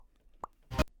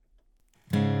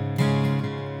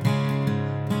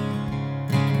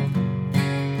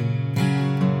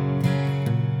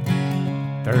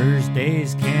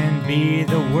Thursdays can be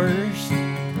the worst.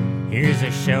 Here's a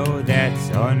show that's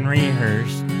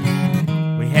unrehearsed.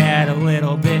 We had a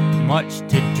little bit much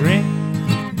to drink.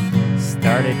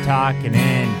 Started talking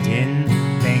and didn't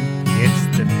think.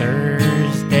 It's the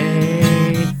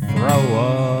Thursday Throw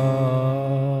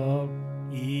Up.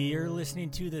 You're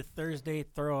listening to the Thursday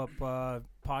Throw Up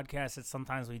podcast that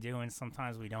sometimes we do and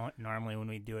sometimes we don't. Normally when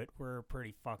we do it, we're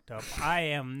pretty fucked up. I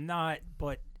am not,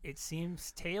 but it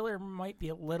seems Taylor might be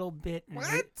a little bit.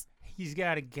 What? He's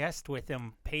got a guest with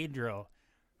him, Pedro,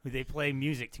 who they play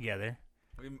music together.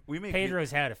 We make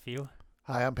Pedro's had a few.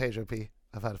 Hi, I'm Pedro P.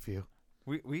 I've had a few.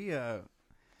 We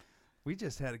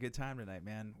just had a good time tonight,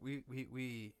 man. We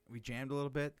jammed a little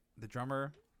bit. The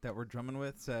drummer that we're drumming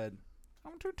with said,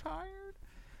 "I'm too tired,"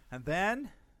 and then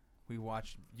we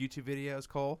watched YouTube videos.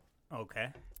 Cole. Okay.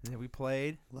 And then we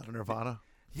played A lot of Nirvana.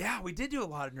 Yeah, we did do a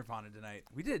lot of Nirvana tonight.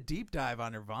 We did a deep dive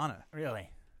on Nirvana. Really?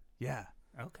 Yeah.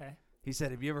 Okay. He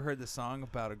said, "Have you ever heard the song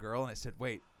about a girl?" And I said,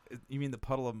 "Wait, you mean the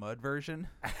Puddle of Mud version?"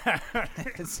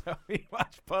 And so we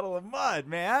watched Puddle of Mud,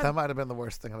 man. That might have been the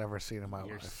worst thing I've ever seen in my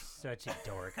You're life. such a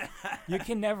dork. You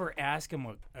can never ask him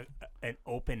an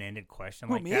open-ended question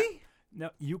Who, like me? that. No,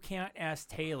 you can't ask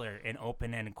Taylor an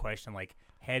open-ended question like,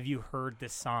 "Have you heard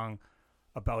this song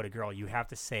about a girl?" You have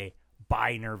to say,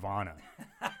 "By Nirvana."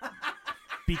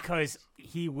 Because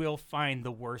he will find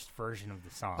the worst version of the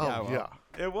song. Oh, yeah.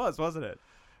 It was, wasn't it?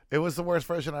 It was the worst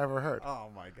version I ever heard. Oh,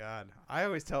 my God. I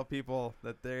always tell people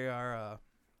that they are,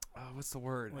 what's the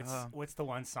word? What's the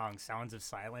one song? Sounds of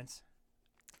Silence?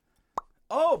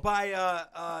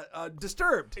 By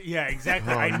Disturbed. Yeah,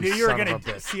 exactly. Oh, I you knew you were son of going a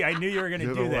to bitch. see. I knew you were going to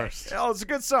You're do the that. worst. Oh, it's a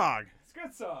good song. It's a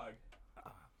good song.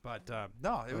 But,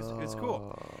 no, it's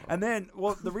cool. And then,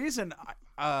 well, the reason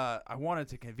I wanted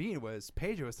to convene was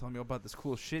Pedro was telling me about this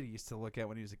cool shit he used to look at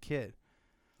when he was a kid.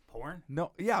 Porn?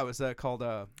 No, yeah, it was called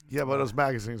Yeah, but it was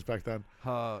magazines back then.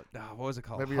 what was it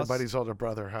called? Maybe your buddy's older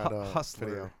brother had a Hustler.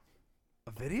 video.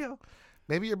 A video?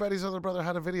 Maybe your buddy's older brother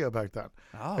had a video back then.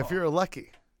 Oh, If you're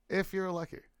lucky. If you're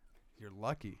lucky. you're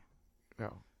lucky.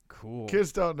 No. Cool.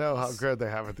 Kids don't know how good they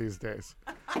have it these days.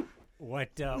 What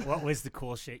was the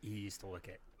cool shit you used to look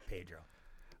at, Pedro?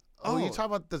 Oh, you Oh. talking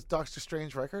about the Doctor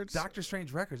Strange records? Doctor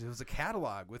Strange Records. It was a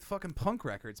catalog with fucking punk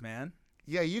records, man.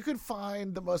 Yeah, you could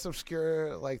find the most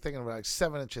obscure, like, thinking about like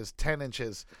 7 inches, 10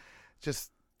 inches,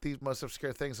 just these most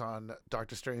obscure things on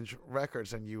Doctor Strange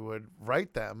records, and you would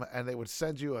write them, and they would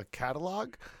send you a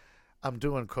catalog. I'm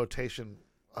doing quotation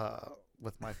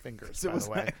with my fingers, by the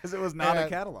way. Because it was not a And-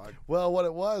 catalog. Well, what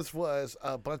it was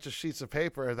a bunch of sheets of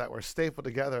paper that were stapled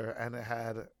together, and it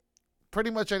had pretty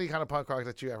much any kind of punk rock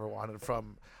that you ever wanted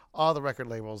from all the record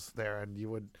labels there, and you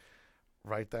would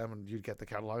write them, and you'd get the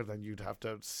catalog, and then you'd have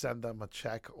to send them a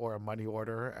check or a money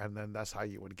order, and then that's how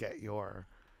you would get your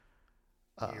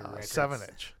records.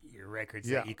 7-inch. Your records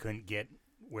Yeah. that you couldn't get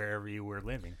wherever you were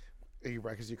living. Your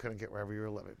records you couldn't get wherever you were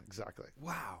living. Exactly.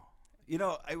 Wow. You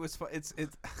know, it was fun. It's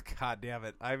God damn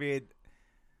it. I mean,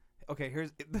 okay,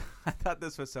 I thought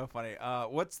this was so funny.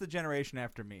 What's the generation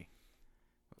after me?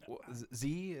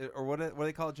 Z? Or what do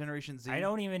they call it? Generation Z? I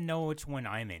don't even know which one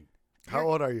I'm in. How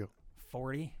old are you?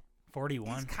 40?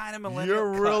 41? He's kind of millennial. You're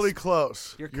really cusp.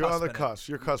 close. You're You're on the cusping it. cusp.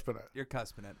 You're cusping it. You're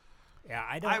cusping it. Yeah,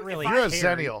 I I- don't if really I- You're a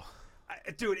care. zennial.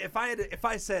 Dude,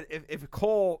 if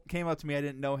Cole came up to me, I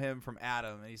didn't know him from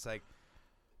Adam, and he's like,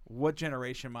 "What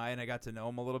generation am I?" And I got to know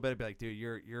him a little bit. I'd be like, "Dude,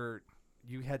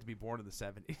 you had to be born in the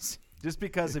 '70s, just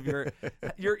because of your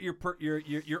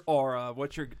aura,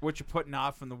 what you're putting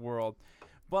off in the world."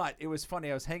 But it was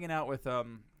funny. I was hanging out with a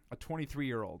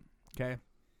 23-year-old. Okay,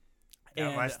 That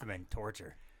And- must have been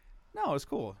torture. no, it was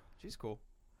cool. She's cool.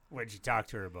 What did you talk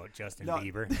to her about, Justin No,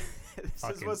 Bieber? This is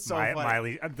Fucking what's so funny.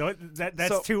 Miley. That's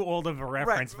So- too old of a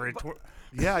reference Right, for a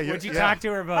Yeah. Would you talk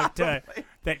to her about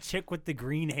that chick with the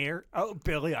green hair? Oh,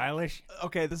 Billie Eilish.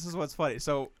 Okay, this is what's funny.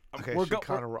 So Okay, we're she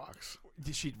kind of rocks.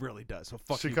 she really does. So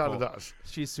fuck She you, kind of Cole. does.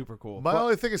 She's super cool. My But-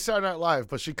 only thing is Saturday Night Live,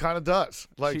 but she kind of does.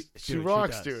 Like, she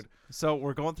rocks, does. dude. So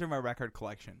we're going through my record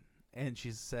collection, and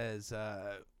she says,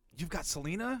 "You've got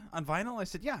Selena on vinyl?" I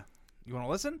said, "Yeah." You want to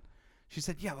listen? She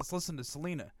said, "Yeah, let's listen to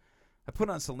Selena." I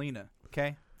put on Selena.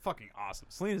 Okay, fucking awesome.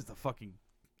 Selena's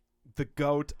the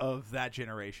goat of that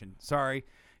generation. Sorry,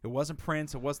 it wasn't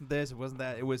Prince. It wasn't this. It wasn't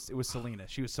that. It was Selena.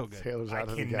 She was so good. Taylor's I out of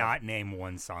the game. cannot name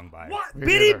one song by her. What Me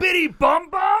bitty neither. bitty bum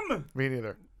bum? Me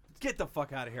neither. Get the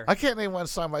fuck out of here. I can't name one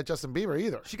song by Justin Bieber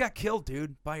either. She got killed,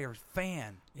 dude, by her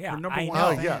fan. Yeah, her number I one know.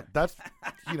 Oh, fan. yeah. That's,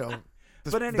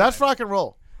 But anyway. that's rock and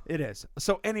roll. It is.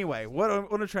 So anyway, what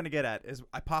I'm trying to get at is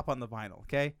I pop on the vinyl,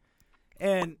 okay?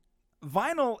 And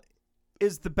vinyl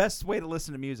is the best way to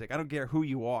listen to music. I don't care who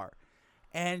you are.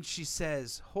 And she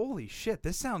says, "Holy shit,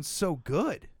 this sounds so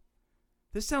good.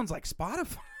 This sounds like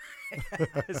Spotify."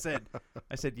 I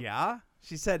said, "Yeah."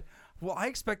 She said, "Well, I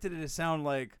expected it to sound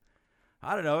like,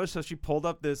 I don't know." So she pulled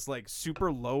up this like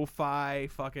super lo-fi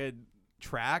fucking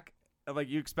track. I'm like,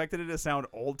 "You expected it to sound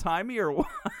old-timey or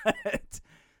what?"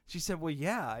 She said, "Well,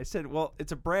 yeah." I said, "Well,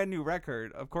 it's a brand new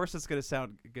record. Of course it's going to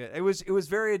sound good." It was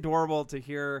very adorable to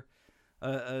hear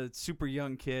a super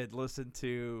young kid listen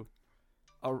to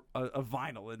a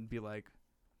vinyl and be like,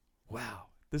 "Wow,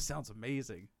 this sounds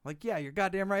amazing." Like, yeah, you're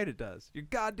goddamn right it does. You're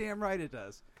goddamn right it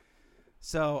does.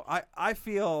 So I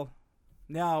feel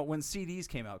now when CDs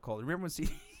came out, Cole, remember when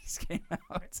CDs came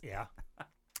out? Yeah.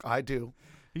 I do.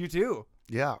 You do?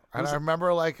 Yeah. And I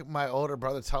remember like my older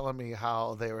brother telling me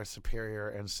how they were superior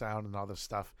in sound and all this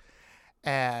stuff.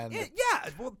 And yeah.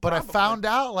 Well, but I probably. found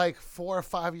out like 4 or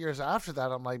 5 years after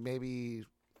that, I'm like maybe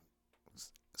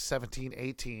 17,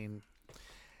 18.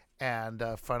 And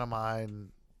a friend of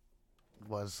mine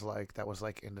was like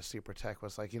into super tech,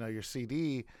 was like, your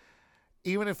CD,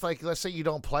 even if like, let's say you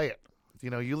don't play it,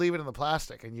 you leave it in the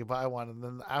plastic and you buy one. And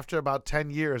then after about 10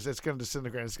 years, it's going to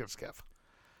disintegrate and it's going to skiff.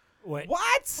 What?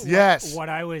 Yes. What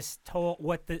I was told,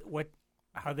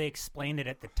 how they explained it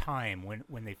at the time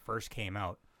when they first came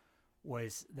out,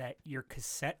 was that your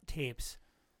cassette tapes,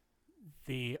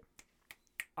 the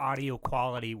audio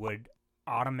quality would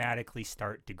automatically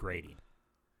start degrading.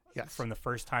 Yes. From the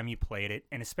first time you played it,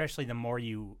 and especially the more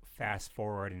you fast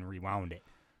forward and rewound it,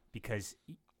 because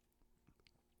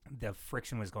the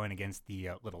friction was going against the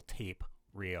little tape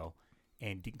reel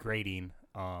and degrading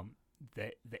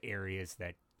the areas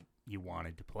that you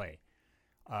wanted to play.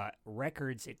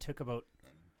 Records, it took about,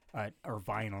 or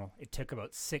vinyl, it took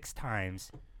about 6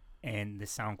 times, and the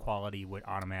sound quality would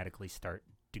automatically start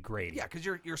degrading. Yeah, because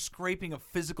you're scraping a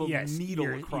physical Yes, needle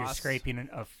you're across. scraping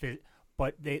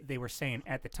but they were saying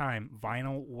at the time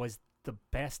vinyl was the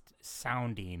best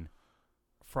sounding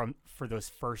for those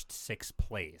first 6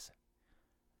 plays,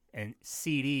 and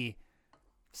CDs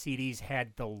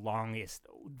had the longest.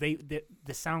 The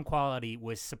sound quality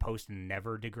was supposed to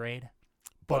never degrade,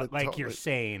 but like you're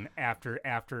saying, after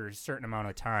a certain amount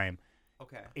of time,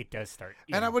 okay, it does start.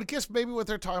 And I would guess maybe what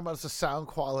they're talking about is the sound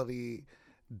quality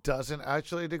doesn't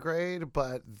actually degrade,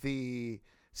 but the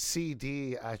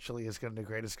CD actually is going to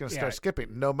degrade. It's going to start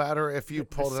skipping, no matter if you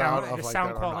pull it out of the like sound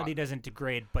that or quality not. doesn't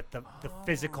degrade, but the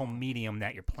physical medium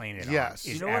that you're playing it Yes.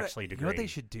 on is You know actually what degrading. what they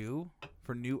should do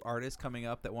for new artists coming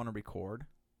up that want to record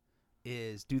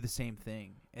is do the same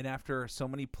thing. And after so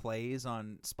many plays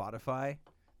on Spotify,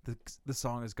 the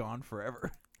song is gone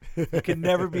forever. It can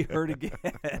never be heard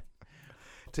again.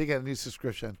 To get a new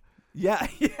subscription. Yeah.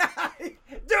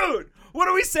 Dude, what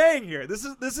are we saying here? This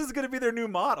is going to be their new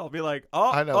model. Be like,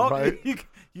 I know, right?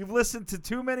 You've listened to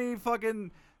too many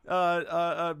fucking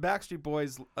Backstreet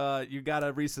Boys. You got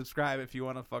to resubscribe if you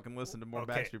want to fucking listen to more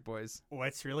Backstreet Boys.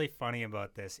 What's really funny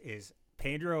about this is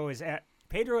Pedro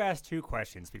asked 2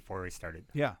 questions before we started.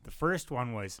 Yeah. The first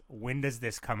one was, when does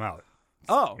this come out?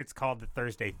 Oh. It's called the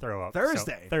Thursday Throw Up.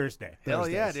 Thursday? So, Thursday. Hell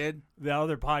yeah, dude. The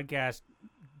other podcast,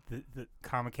 the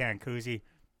Comic-Con Koozie,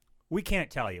 we can't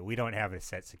tell you. We don't have a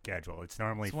set schedule. It's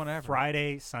normally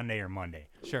Friday, Sunday, or Monday.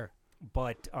 Sure.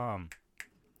 But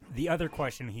the other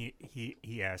question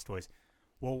he asked was,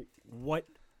 well, what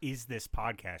is this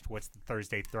podcast? What's the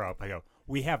Thursday Throw Up? I go,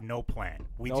 we have no plan.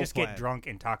 We just get drunk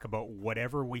and talk about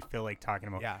whatever we feel like talking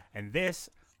about. Yeah. And this,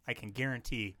 I can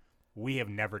guarantee, we have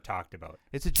never talked about.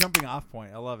 It's a jumping off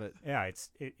point. I love it. Yeah,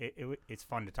 it's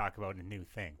fun to talk about a new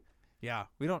thing. Yeah,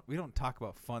 we don't talk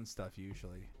about fun stuff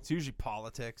usually. It's usually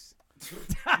politics.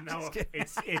 No,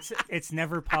 it's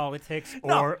never politics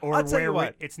No, or I'll tell you where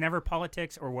what. it's never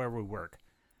politics or where we work.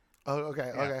 Oh,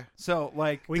 okay, okay. So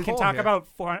like We can talk about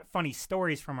funny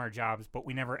stories from our jobs, but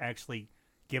we never actually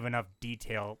give enough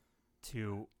detail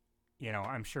to,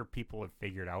 I'm sure people have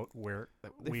figured out where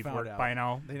we've worked by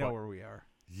now. They know where we are.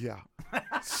 Yeah.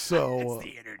 So It's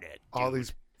the internet. all dude.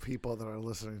 these people that are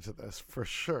listening to this, for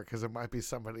sure, because it might be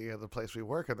somebody at the place we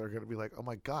work and they're going to be like, oh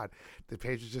my God, did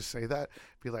Pedro just say that?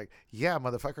 Be like, yeah,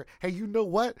 motherfucker. Hey, you know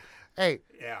what? Hey,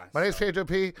 my name's Pedro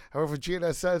P. I work for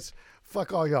GNS Says,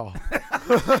 fuck all y'all.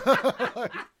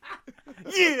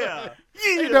 Yeah.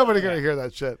 Ain't nobody going to hear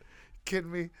that shit.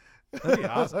 Kidding me? That'd be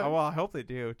awesome. Well, I hope they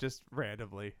do, just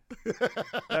randomly.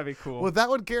 That'd be cool. Well, that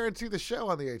would guarantee the show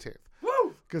on the 18th.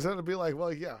 Woo! Because then it'd be like,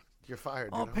 well, yeah, you're fired.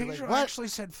 Oh, I'd be like, Pedro what? actually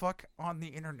said fuck on the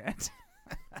internet.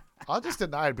 I'll just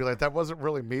deny it. Be like, that wasn't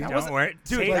really me. Don't worry.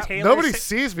 Dude, Ta- like, Taylor Nobody sa-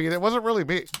 sees me. That wasn't really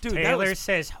me. Dude, Taylor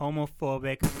says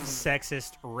homophobic,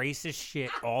 sexist, racist shit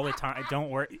all the time. Don't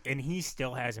worry. And he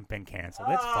still hasn't been canceled.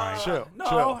 That's fine. Chill.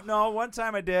 No. One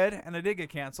time I did, and I did get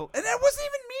canceled. And that wasn't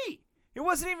even me. It It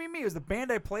wasn't even me. It was the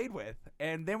band I played with,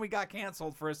 and then we got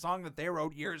canceled for a song that they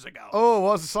wrote years ago. Oh,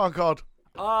 what was the song called?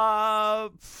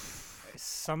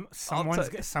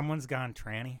 Someone's gone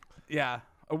tranny. Yeah.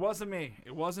 It wasn't me.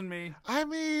 It wasn't me. I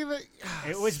mean,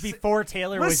 It was before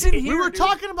Taylor Listen was. here, we were dude.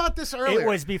 talking about this earlier. It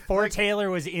was before Taylor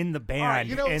was in the band. All right,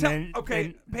 you know, and then,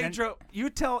 okay, then- Pedro, you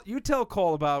tell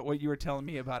Cole about what you were telling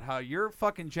me about how you're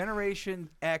fucking Generation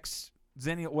X,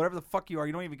 Zennial, whatever the fuck you are.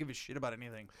 You don't even give a shit about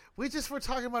anything. We just were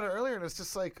talking about it earlier, and it's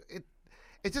just like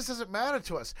it just doesn't matter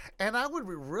to us. And I would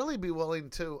really be willing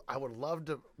to. I would love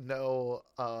to know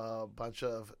a bunch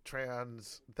of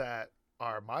trans that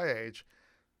are my age.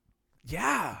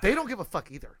 Yeah. They don't give a fuck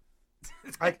either.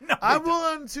 Like, No, they I'm don't.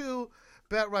 willing to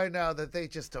bet right now that they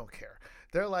just don't care.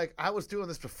 They're like, I was doing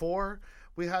this before.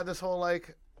 We had this whole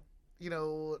like,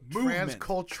 Movement.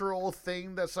 transcultural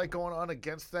thing that's like going on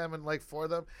against them and like for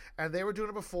them, and they were doing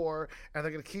it before, and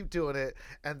they're gonna keep doing it,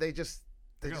 and they just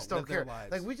gonna don't live their care.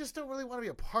 lives. Like, we just don't really want to be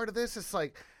a part of this. It's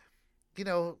like,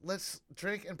 let's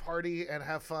drink and party and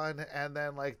have fun, and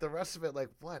then like the rest of it, like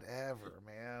whatever,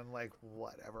 man, like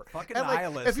whatever. Fucking And, like,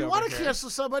 nihilist if you want over to here. cancel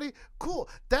somebody, cool.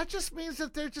 That just means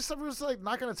that they're just someone who's like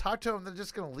not going to talk to them. They're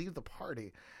just going to leave the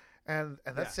party, and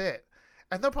that's it.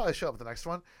 And they'll probably show up at the next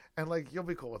one, and like you'll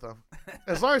be cool with them,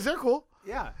 as long as they're cool.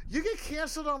 Yeah. You get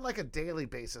canceled on like a daily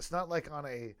basis, not like on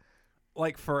a.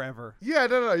 Like forever. Yeah,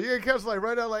 no. You get canceled like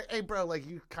right now, like, hey, bro, like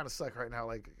you kind of suck right now,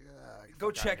 like. Go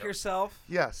fuck outta check here. yourself.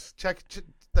 Yes, check.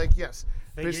 Yes,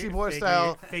 Beastie Boy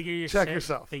style. Figure your check shit,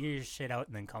 yourself. Figure your shit out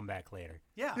and then come back later.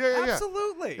 Yeah. Yeah.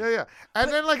 Absolutely. Yeah.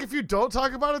 And then like if you don't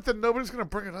talk about it, then nobody's gonna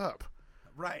bring it up.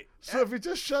 Right. So if you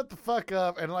just shut the fuck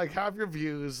up and like have your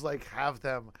views, like have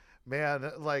them, man.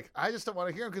 Like I just don't want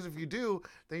to hear them because if you do,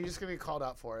 then you're just gonna get called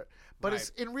out for it. But it's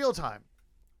in real time,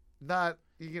 not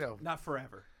Not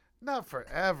forever. not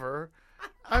forever.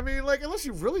 I mean, like unless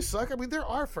you really suck. I mean, there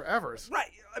are forevers.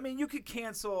 Right. I mean, you could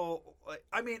cancel.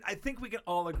 I mean, I think we can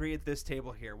all agree at this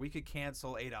table here. We could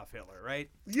cancel Adolf Hitler, right?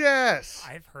 Yes.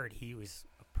 I've heard he was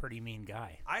a pretty mean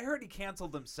guy. I heard he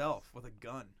canceled himself with a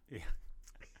gun. Yeah.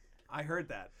 I heard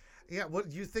that. Yeah.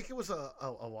 What you think it was a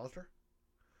Walter?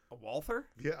 A Walther?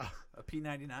 Yeah. A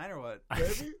P99 or what?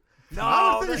 Maybe. No,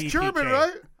 I don't think that's it's German, PPK.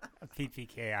 right? A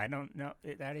PPK. I don't know.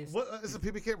 That is. What is the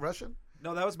PPK Russian?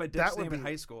 no, that was my That dad's would name in be-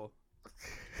 high school.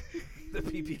 The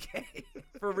PPK.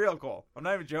 For real, Cole. I'm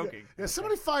not even joking. Yeah,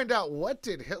 somebody find out what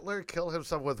did Hitler kill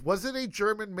himself with? Was it a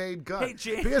German-made gun? Hey,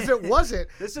 Jay- because it wasn't.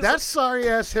 This is that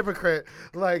sorry-ass hypocrite,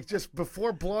 like just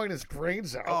before blowing his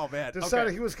brains out, Oh, man. decided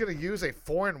Okay. he was going to use a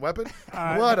foreign weapon.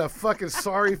 What a fucking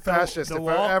sorry fascist! the if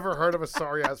wall- I ever heard of a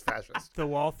sorry-ass fascist. The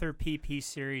Walther PP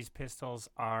series pistols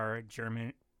are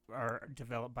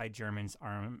developed by Germans,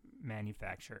 arm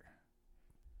manufacturer.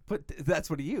 But that's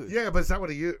what he used. Yeah, but is that what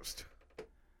he used?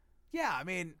 Yeah, I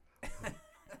mean,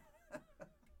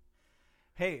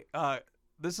 hey,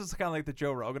 this is kind of like the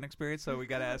Joe Rogan experience, so we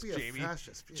got to ask Be a Jamie.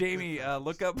 fascist. Be a Jamie, good fascist.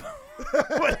 look up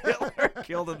what Hitler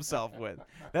killed himself with.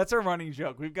 That's our running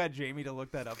joke. We've got Jamie to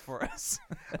look that up for us.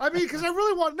 I mean, because I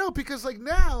really want to know, because like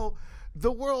now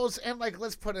the world's, and like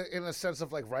let's put it in a sense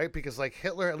of like, right, because like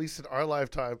Hitler, at least in our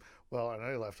lifetime, well, in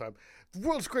any lifetime, the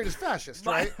world's greatest fascist,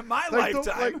 right? my Like,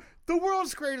 lifetime. the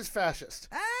world's greatest fascist.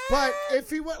 But if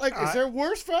he went, like, is there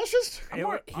worse fascist? I'm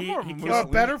more of a Or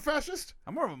Mussolini. better fascist?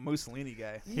 I'm more of a Mussolini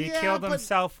guy. He Yeah, killed but-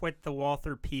 himself with the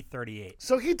Walther P38.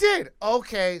 So he did.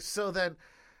 Okay, so then,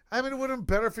 I mean, it would have been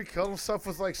better if he killed himself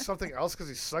with like something else because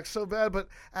he sucks so bad. But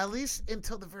at least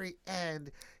until the very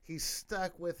end, he's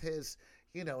stuck with his,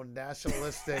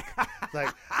 nationalistic,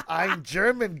 like, I'm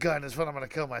German gun is what I'm going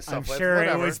to kill myself I'm with. sure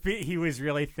Whatever. he was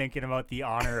really thinking about the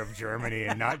honor of Germany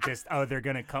and not just, they're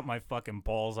going to cut my fucking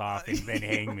balls off and then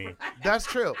hang me. That's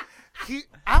true.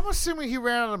 I'm assuming he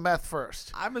ran out of meth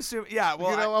first. I'm assuming, yeah,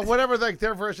 well, Whatever like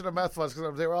their version of meth was,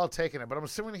 because they were all taking it. But I'm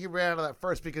assuming he ran out of that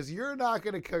first because you're not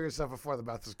going to kill yourself before the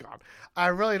meth is gone. I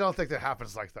really don't think that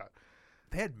happens like that.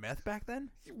 they had meth back then?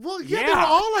 Well, yeah, they were Yeah.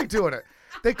 all like doing it.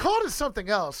 They called it something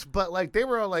else, but like they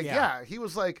were all like, Yeah. yeah. He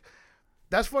was like,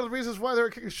 that's one of the reasons why they were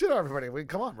kicking shit out of everybody. I mean,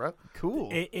 come on, bro. Cool.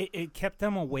 It kept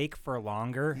them awake for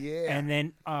longer. Yeah. And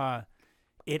then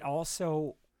it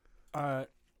also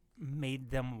made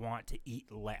them want to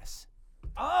eat less.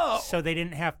 oh! So they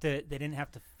didn't have to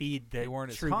feed the They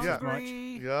weren't as troops as much.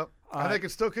 hungry. Yep. And they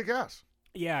could still kick ass.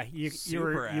 Yeah, you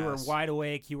Super were ass. wide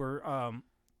awake. You were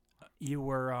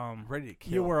Ready to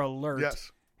kill. you were alert.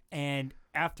 Yes. And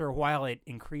after a while, it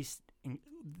increased.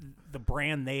 The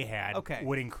brand they had Okay.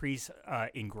 would increase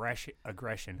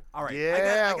aggression. All right.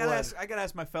 Yeah, I gotta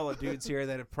ask my fellow dudes here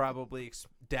that have probably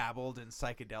dabbled in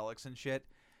psychedelics and shit.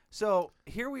 So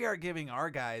here we are giving our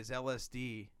guys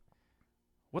LSD.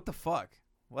 What the fuck?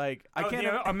 Like I can't.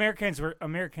 Americans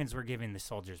were giving the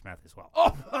soldiers meth as well.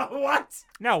 Oh, what?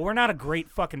 No, we're not a great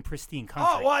fucking pristine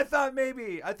country. Oh, well, I thought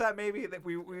maybe that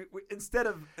we instead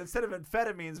of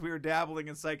amphetamines, we were dabbling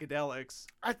in psychedelics.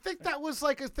 I think that was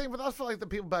like a thing, but that was for like the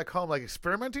people back home, like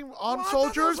experimenting on Well, I thought that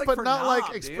soldiers, was, like, but for not like knob,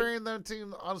 dude.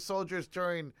 experimenting on soldiers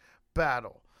during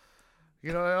battle.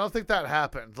 You know, I don't think that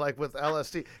happened, like with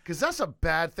LSD, because that's a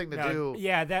bad thing to do.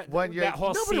 Yeah, when that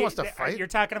whole nobody wants to fight. You're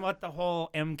talking about the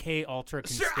whole MK Ultra Sure,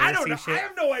 conspiracy I don't know. shit, I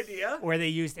have no idea. where they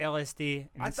used LSD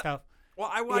and stuff. Well,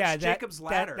 I watched Jacob's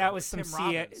Ladder. That was with some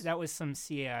Tim Robbins. that was some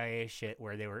CIA shit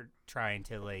where they were trying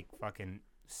to like fucking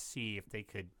see if they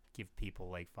could give people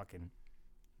like fucking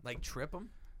Like trip them.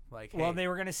 Like, well, hey. they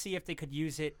were gonna see if they could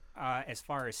use it as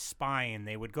far as spying.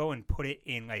 They would go and put it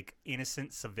in like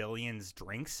innocent civilians'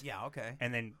 drinks. Yeah, okay.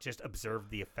 And then just observe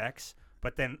the effects.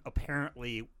 But then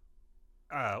apparently,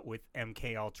 with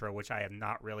MK Ultra, which I have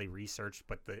not really researched,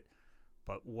 but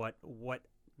what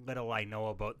little I know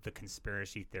about the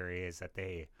conspiracy theory is that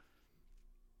they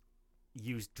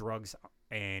used drugs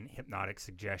and hypnotic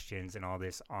suggestions and all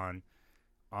this on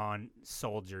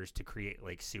soldiers to create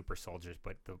like super soldiers,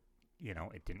 but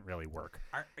it didn't really work.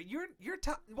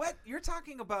 You're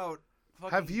talking about?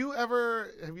 Fucking, Have you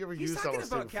ever he's used talking LSD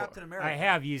about before? Captain America. I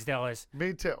have used LS.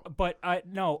 Me too. But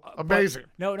no. Amazing.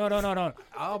 No.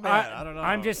 Oh man, I don't know.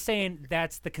 I'm just saying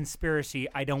that's the conspiracy.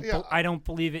 I don't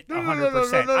believe it No,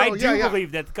 100%. no, I do yeah.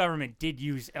 believe that the government did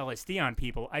use LSD on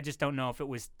people. I just don't know if it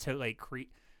was to like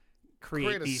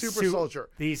create a these super soldier.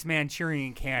 these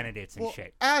Manchurian candidates and Well,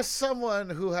 shit. as someone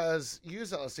who has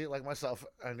used LSD like myself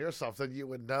and yourself, then you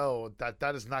would know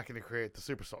that is not going to create the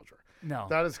super soldier. No.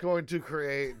 That is going to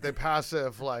create the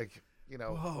passive, like,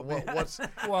 Whoa, what's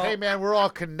Well, hey man, we're all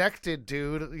connected,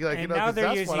 dude. Like, and because now they're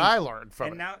that's what using- I learned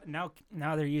from and it.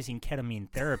 now they're using ketamine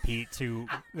therapy to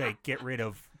like get rid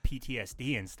of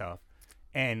PTSD and stuff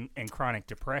and chronic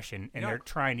depression, and they're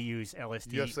trying to use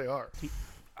LSD. Yes, they are.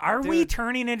 Are we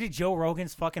turning into Joe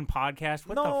Rogan's fucking podcast?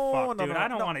 What the fuck, dude? No, I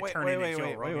don't no, want to wait, turn wait, into wait, Joe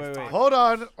wait, Rogan's wait.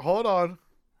 podcast. Hold on.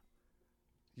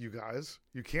 You guys,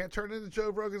 you can't turn into Joe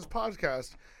Rogan's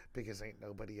podcast because ain't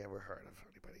nobody ever heard of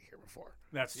anybody here before.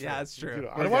 That's true. Yeah, that's true. You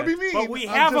know, I don't want to be mean. But we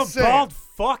I'm have a just saying. bald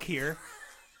fuck here.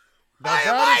 Now, I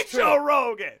that like is true. Joe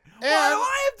Rogan. Why do And-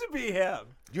 I have to be him?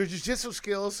 Your jiu-jitsu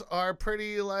skills are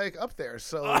pretty like up there,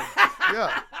 so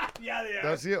yeah, Yeah, they are.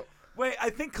 that's you. Wait, I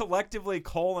think collectively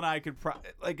Cole and I could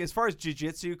like as far as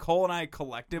jiu-jitsu, Cole and I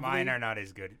collectively. Mine are not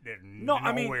as good. They're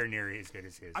I mean- nowhere near as good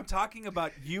as his. I'm talking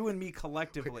about you and me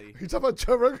collectively. You talking about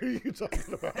Joe Rogan? Or are you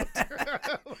talking about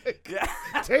like, Yeah.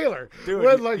 Taylor? Dude,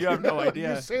 when, like, you have no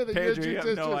idea. You say that Pedro, you your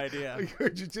have no jiu-jitsu, idea. your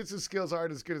jiu-jitsu skills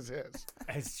aren't as good as his.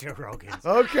 As Joe Rogan's.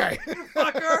 Okay.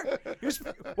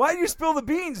 Fucker. Why do you spill the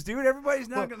beans, dude? Everybody's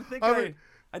not going to think I mean-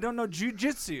 I don't know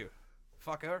jiu-jitsu.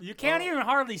 Fucker. You can't even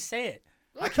hardly say it.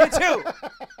 I can too.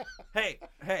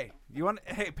 Hey, you want?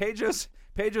 Hey, Pedro's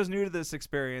new to this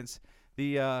experience.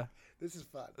 The This is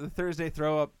fun. the Thursday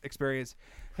throw up experience.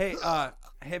 Hey,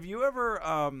 have you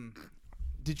ever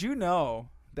did you know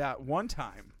that one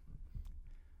time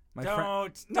my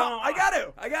friend Don't. I got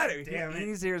to. Damn He it.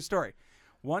 needs to hear the story.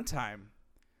 One time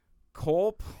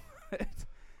Cole put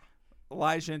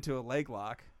Elijah into a leg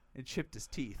lock and chipped his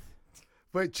teeth.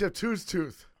 Wait, chipped whose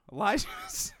tooth?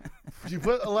 Elijah's You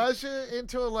put Elijah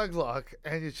into a leg lock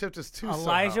and you chipped his tooth.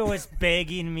 Elijah somehow. was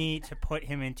begging me to put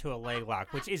him into a leg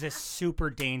lock, which is a super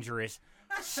dangerous.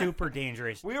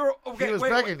 We were okay. He was wait,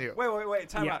 begging wait, you. Wait.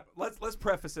 Time Yeah. out. Let's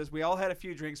preface this. We all had a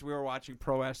few drinks. We were watching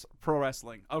pro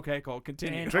wrestling. Okay, Cole.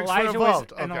 Continue. And Drinks were Elijah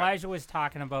involved. was, and Okay. Elijah was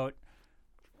talking about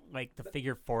like the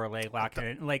figure 4 leg lock,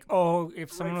 and like, oh,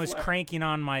 if someone was cranking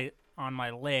on my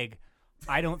leg,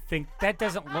 I don't think that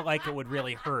doesn't look like it would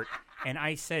really hurt. And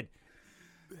I said,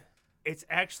 it's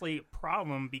actually a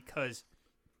problem because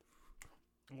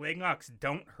leg locks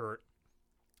don't hurt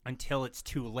until it's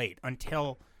too late,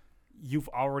 until you've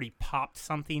already popped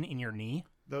something in your knee.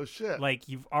 No shit. Like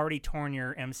you've already torn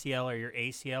your MCL or your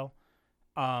ACL,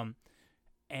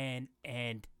 and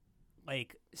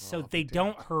like so they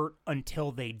don't hurt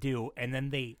until they do, and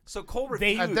then So Cole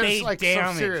they refused. And there's like damage.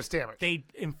 some serious damage. they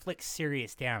inflict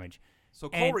serious damage. So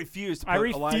Cole and refused. To I put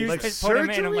refused Elijah. like to put him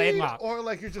in a leg surgery, lock. or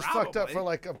like you're just fucked up Probably. for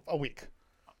like a week.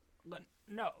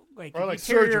 No, like Or if like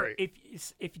you tear surgery.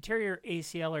 if you tear your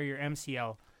ACL or your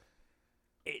MCL,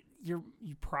 you're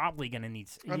probably gonna need.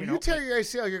 I mean, you tear your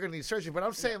ACL, you're gonna need surgery. But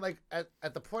I'm saying like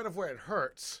at the point of where it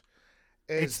hurts,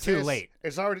 It's too late.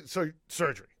 It's already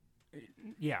surgery.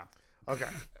 Yeah. Okay.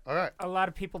 All right. A lot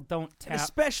of people don't And tap.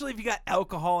 especially if you got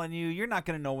alcohol in you, you're not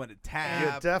gonna know when to You're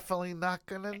tap. definitely not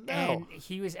gonna know. And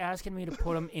he was asking me to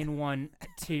put him in one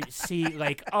to see,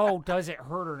 like, oh, does it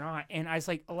hurt or not? And I was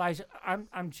like, Elijah,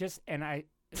 I'm just, and I,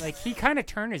 like, he kind of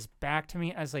turned his back to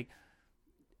me. I was like,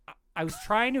 I was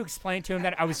trying to explain to him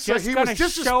that I was So just he going was to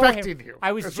show disrespecting him. you,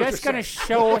 I was is what just you're going to saying.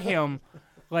 show him,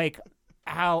 like,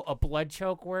 how a blood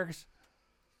choke works.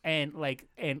 And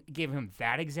give him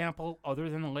that example,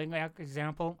 other than the leg lock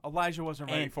example. Elijah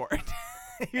wasn't ready And- for it.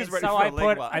 He was And ready so for a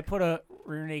leg lock. I put a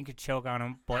rear naked choke on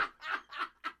him, but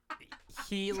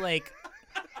he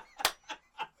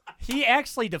he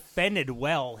actually defended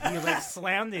well. He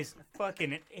slammed his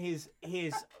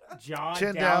jaw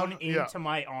Chin down down, into yeah.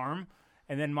 my arm,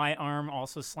 and then my arm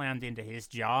also slammed into his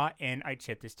jaw, and I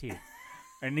chipped his teeth.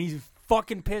 And he's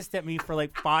fucking pissed at me for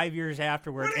 5 years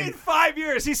afterward. What do you And mean 5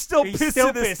 years? He's still he's pissed still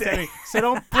to this pissed at day. me. So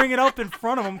don't bring it up in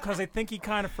front of him because I think he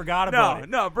kind of forgot about it.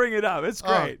 No, bring it up. It's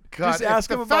great. Oh, God. Just ask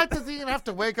If him the about. fact that he didn't have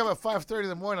to wake up at 5:30 in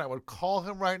the morning, I would call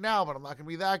him right now, but I'm not gonna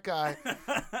be that guy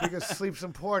because sleep's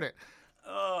important.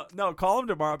 No, call him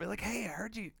tomorrow. Be like, hey, I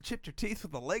heard you chipped your teeth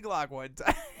with a leg lock one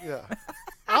time. Yeah.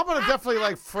 I'm gonna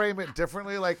definitely frame it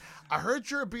differently. I heard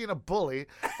you're being a bully,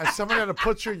 and someone had to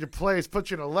put you in your place, put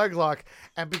you in a leg lock,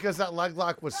 and because that leg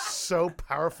lock was so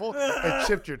powerful, it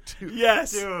chipped your tooth.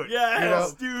 Yes, Dude. Yes, You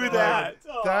know, do that.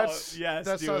 That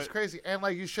do sounds it. crazy. And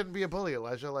you shouldn't be a bully,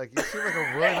 Elijah. You seem like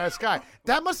a really nice guy.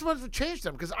 That must have changed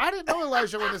him because I didn't know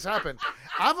Elijah when this happened.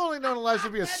 I've only known Elijah to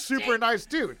be a super nice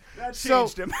dude. That So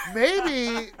changed him.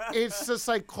 maybe it's just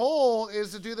Cole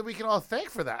is the dude that we can all thank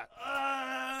for that.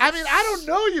 I mean, I don't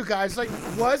know you guys.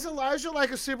 Was Elijah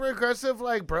a super aggressive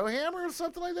bro hammer or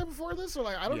something like that before this? Or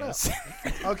I don't know.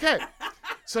 Okay.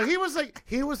 So he was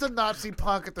the Nazi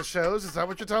punk at the shows. Is that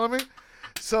what you're telling me?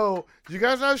 So you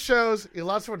guys have shows. He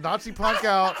loves to Nazi punk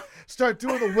out. Start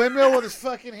doing the windmill with his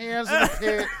fucking hands in the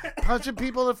pit, punching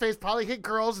people in the face. Probably hit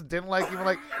girls and didn't like him. All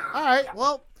right,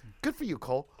 well, good for you,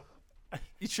 Cole.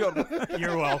 You showed him.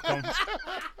 You're welcome.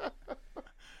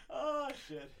 Oh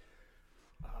shit.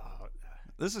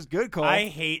 This is good, Cole.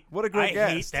 What a great I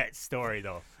hate guest. that story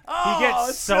though. Oh, He gets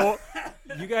it's so.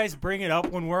 You guys bring it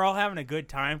up when we're all having a good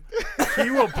time.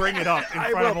 He will bring it up in I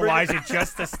front will of bring Elijah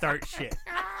just to start shit.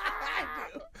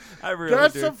 I really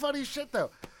That's do. some funny shit,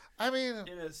 though. I mean, It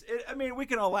is. We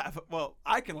can all laugh. Well,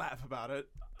 I can laugh about it.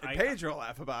 And Pedro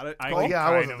laugh about it. I Cole? can yeah, I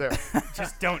kind wasn't of- there.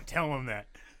 Just don't tell him that.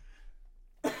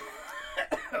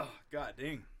 God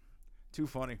dang. Too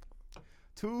funny.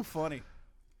 Too funny.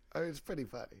 I mean, it's pretty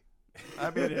funny. I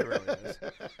mean, it really is.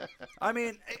 I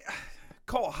mean,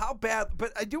 Cole, how bad?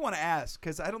 But I do want to ask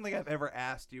because I don't think I've ever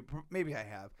asked you. Maybe I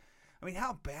have. I mean,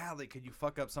 how badly could you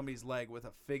fuck up somebody's leg with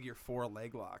a figure 4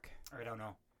 leg lock? I don't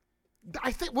know.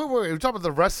 I think we're talking about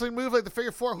the wrestling move, the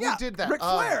figure 4. Who did that? Ric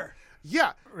Flair.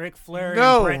 Yeah, Ric Flair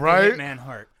No, and Bret right? the Hitman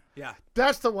Hart. Yeah.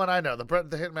 that's the one I know. The Bret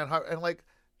the Hitman Hart, and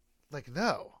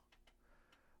no,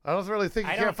 I don't really think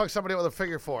you I can't don't- fuck somebody with a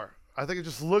figure 4. I think it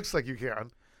just looks like you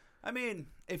can. I mean,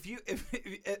 if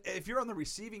you're on the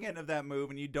receiving end of that move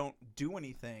and you don't do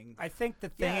anything, I think the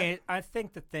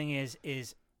thing is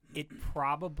it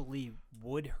probably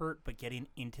would hurt, but getting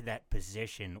into that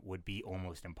position would be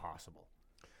almost impossible.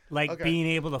 Okay. Being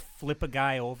able to flip a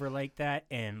guy over like that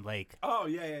and oh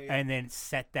yeah. and then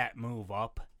set that move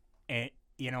up, and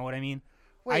you know what I mean?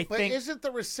 Wait, I but think isn't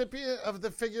the recipient of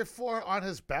the figure 4 on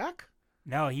his back?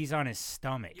 no, he's on his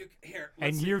stomach, Here,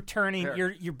 and you're turning.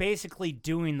 Here. You're basically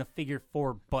doing the figure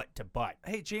 4 butt to butt.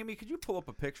 Hey, Jamie, could you pull up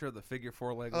a picture of the figure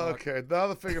 4 leg lock? Okay, now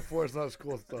the figure 4 is not as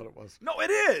cool as I thought it was. No, it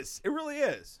is. It really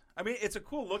is. I mean, it's a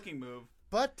cool looking move.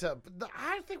 But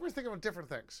I think we're thinking of different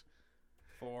things.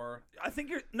 I think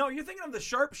you're thinking of the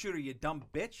sharpshooter, you dumb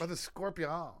bitch. Or the Scorpion.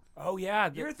 Oh yeah,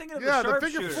 You're thinking of Yeah, the the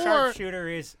figure sharpshooter. 4. sharpshooter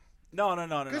is. No.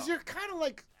 Because you're kind of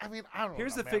I mean, I don't know.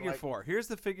 Here's the man, figure 4. Here's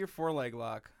the figure 4 leg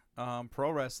lock. Pro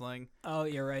wrestling. Oh,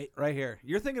 you're right. Right here.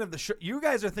 You're thinking of the. You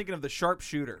guys are thinking of the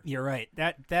sharpshooter. You're right.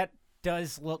 That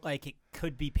does look like it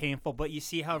could be painful, but you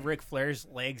see how Ric Flair's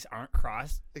legs aren't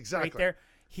crossed Exactly. right there?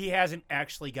 He hasn't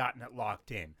actually gotten it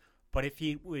locked in. But if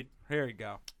he would... Here you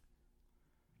go.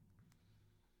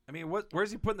 I mean,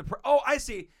 where's he putting the? Oh, I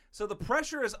see. So the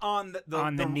pressure is on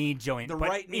the knee joint. the but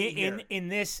right knee here. in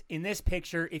this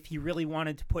picture, if he really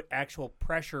wanted to put actual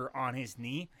pressure on his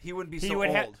knee, He wouldn't be he so would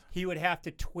old. he would have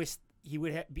to twist. He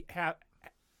would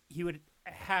he would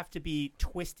have to be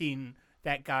twisting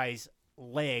that guy's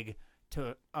leg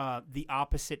to the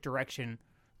opposite direction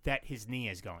that his knee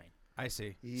is going. I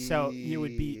see. So you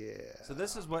would be- Yeah. So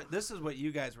this is what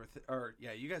you guys were,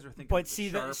 you guys were thinking. But of see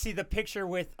sharp. the picture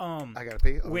with I gotta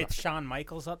pee. Oh, with Shawn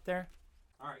Michaels up there.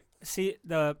 All right. see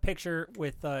the picture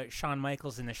with Shawn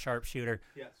Michaels in the sharpshooter.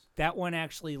 Yes. That one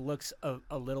actually looks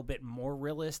a little bit more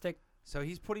realistic. So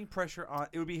he's putting pressure on.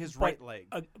 It would be his right leg.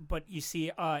 But you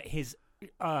see his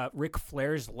Ric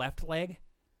Flair's left leg.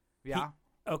 Yeah.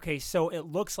 Okay, so it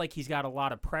looks like he's got a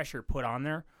lot of pressure put on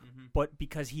there, but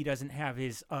because he doesn't have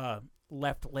his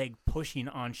left leg pushing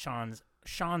on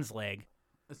Shawn's leg,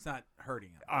 it's not hurting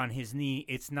him. On his knee,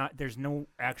 it's not. There's no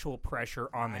actual pressure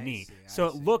on the knee, I so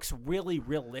it see. looks really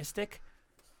realistic.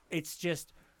 It's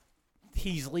just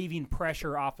he's leaving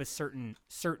pressure off of certain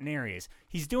areas.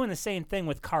 He's doing the same thing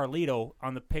with Carlito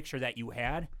on the picture that you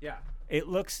had. Yeah. It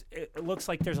looks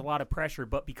like there's a lot of pressure,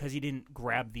 but because he didn't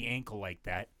grab the ankle like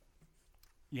that,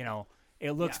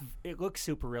 it looks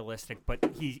super realistic. But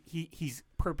he's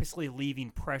purposely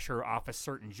leaving pressure off of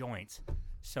certain joints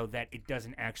so that it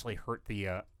doesn't actually hurt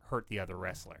the other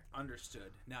wrestler.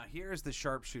 Understood. Now here's the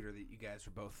sharpshooter that you guys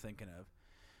were both thinking of.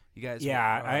 You guys.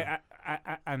 Yeah,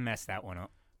 I messed that one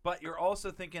up. But you're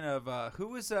also thinking of who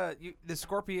was the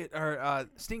Scorpion or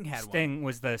Sting had one. Sting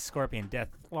was the Scorpion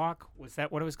Deathlock. Was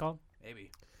that what it was called?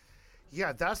 Maybe.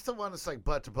 Yeah, that's the one that's like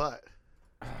butt to butt.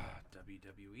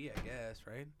 WWE, I guess,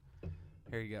 right?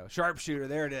 Here you go. Sharpshooter,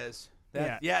 there it is.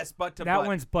 Yeah. Yes, butt to butt. That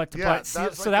one's butt to butt. So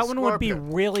that's like that the one would be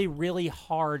Scorpion. really, really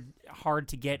hard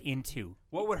to get into.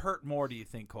 What would hurt more, do you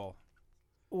think, Cole?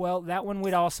 Well, that one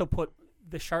would also put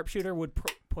the sharpshooter would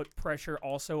put pressure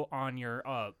also on your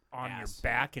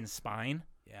back and spine.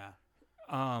 Yeah.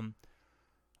 I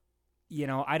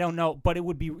don't know, but it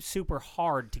would be super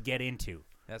hard to get into.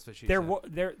 That's what she There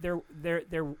said.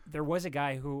 there was a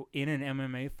guy who in an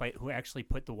MMA fight who actually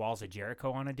put the walls of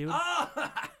Jericho on a dude.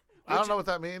 I don't know what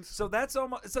that means. So that's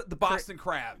almost the Boston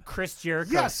Crab. Chris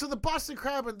Jericho. Yeah, so the Boston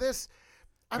Crab and this,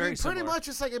 Very pretty similar. much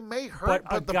it's like it may hurt, But a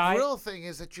but the guy- real thing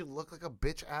is that you look like a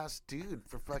bitch-ass dude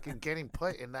for fucking getting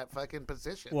put in that fucking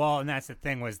position. Well, and that's the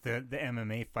thing was the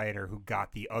MMA fighter who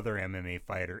got the other MMA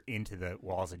fighter into the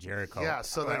walls of Jericho. yeah,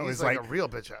 so that It he's was like a real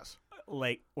bitch-ass.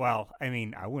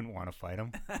 I wouldn't want to fight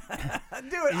him.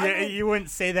 Dude, You wouldn't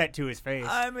say that to his face.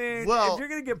 Well, if you're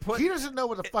gonna get put He doesn't know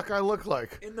what the fuck I look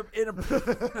like. in a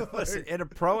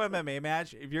pro MMA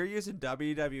match, if you're using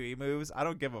WWE moves, I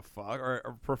don't give a fuck,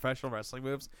 or professional wrestling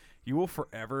moves, you will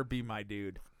forever be my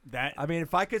dude.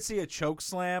 If I could see a choke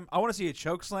slam, I want to see a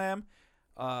choke slam,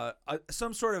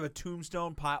 some sort of a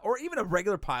tombstone pile, or even a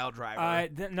regular pile driver.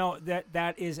 No,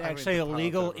 that is actually the pile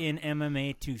illegal driver. in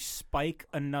MMA to spike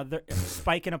an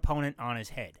opponent on his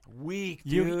head. Weak,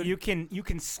 dude. You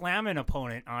can slam an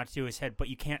opponent onto his head, but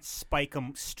you can't spike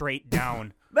him straight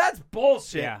down. That's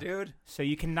bullshit, Yeah. dude. So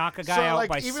you can knock a guy So, out like,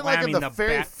 by even like in slamming the the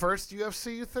very back. first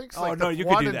UFC, you think? So, Oh, like no, the you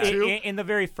could 1 do and that. 2? In the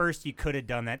very first, you could have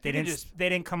done that. They You didn't. could They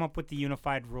didn't come up with the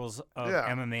unified rules of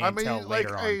Yeah, MMA I until mean, like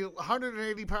later on. a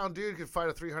 180-pound dude could fight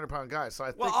a 300-pound guy. So I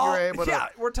think Well, you're able to.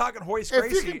 we're talking Hoist If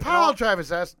Gracie. you can pile drive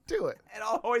his ass, do it. and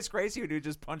all Hoist Gracie would do is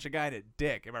just punch a guy in the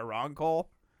dick. Am I wrong, Cole?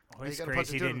 Hoist you gotta punch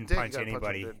Gracie a dude in didn't the dick, punch you gotta punch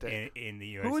anybody him in the dick. in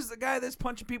the UFC. Who was the guy that's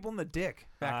punching people in the dick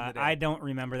back in the day? I don't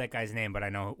remember that guy's name, but I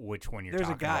know which one you're There's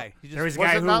a talking guy. about. He just- There was a Was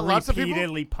guy it who not lots of people?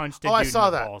 repeatedly punched a Oh, dude I saw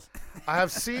in the that. balls. I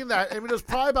have seen that. I mean, it was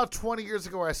probably about 20 years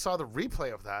ago where I saw the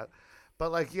replay of that.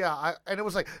 But, like, yeah, and it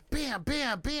was like, bam,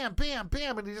 bam, bam, bam,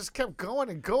 bam, and he just kept going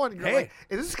and going. And you're Hey. like,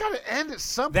 is this got to end at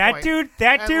some That point? dude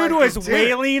And, like, was it did.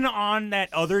 wailing on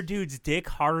that other dude's dick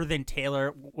harder than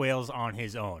Taylor wails on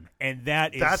his own, and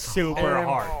that's That's super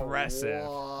hard. Impressive.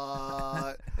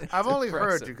 What? I've only heard,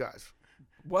 impressive. you guys.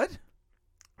 What?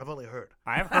 I've only heard.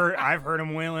 I've heard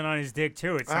him wailing on his dick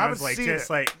too. It I haven't sounds like seen just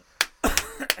it. like.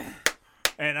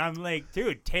 And I'm like,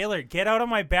 dude, Taylor, get out of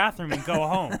my bathroom and go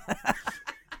home.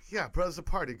 Yeah, bro, there's a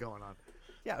party going on.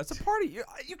 Yeah, it's a party.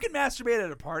 You can masturbate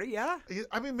at a party, yeah?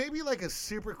 I mean, maybe like a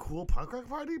super cool punk rock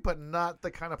party, but not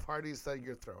the kind of parties that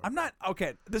you're throwing. I'm not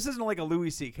okay. This isn't like a Louis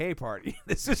C.K. party.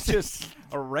 This is just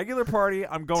a regular party.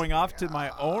 I'm going off to my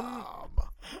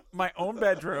own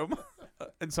bedroom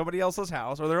in somebody else's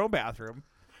house or their own bathroom,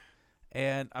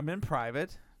 and I'm in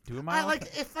private doing my. I own like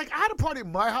thing. if like I had a party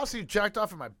in my house and you jacked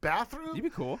off in my bathroom. You'd be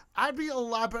cool. I'd be a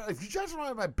lot better. If you jacked off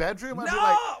in my bedroom, I'd be No,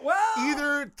 like, well,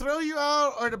 either throw you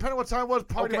out or depending on what time it was,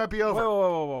 party might be over.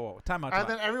 Whoa. Time out. And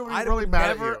then everybody's I'd really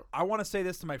mad at never, you. I want to say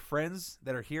this to my friends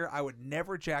that are here. I would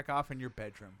never jack off in your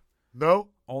bedroom. No.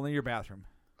 Only your bathroom,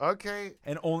 Okay.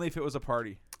 and only if it was a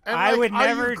party. And I like, would are you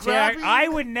never jack. grabbing- I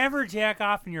would never jack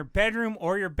off in your bedroom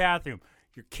or your bathroom.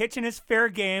 Your kitchen is fair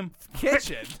game.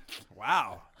 Kitchen.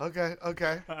 Wow. Okay.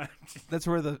 That's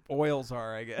where the oils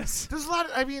are, I guess. There's a lot.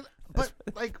 Of, I mean, but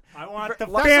like, I want the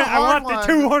That's a I want hard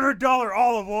the one. $200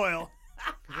 olive oil.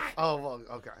 oh well,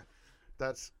 okay.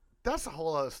 That's a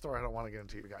whole other story. I don't want to get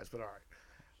into, you guys. But all right.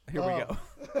 Here we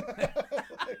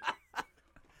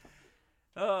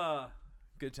go.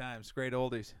 Good times. Great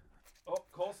oldies. Oh,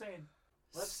 Cole saying,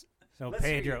 let's So hear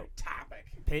Pedro, your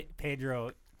topic.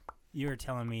 Pedro, you were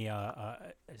telling me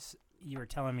a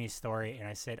story, and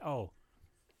I said, "Oh,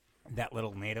 that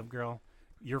little native girl,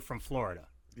 you're from Florida,"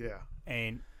 Yeah.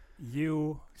 and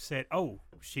you said, "Oh,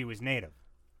 she was native."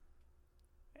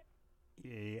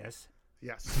 Yes,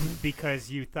 Yes. because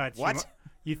you thought What?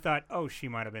 you thought, oh, she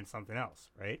might have been something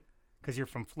else, right? Because you're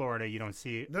from Florida, you don't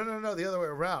see it. No, the other way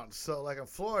around. So, like in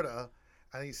Florida,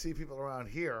 and you see people around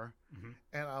here,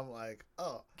 and I'm like,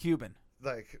 oh, Cuban.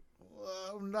 like,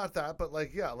 well, not that, but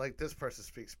like, yeah, like this person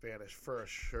speaks Spanish for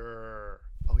sure.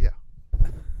 Oh yeah.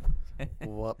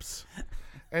 Whoops.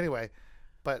 Anyway,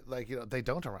 but like they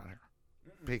don't around here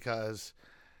because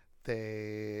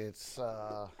they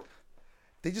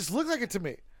just look like it to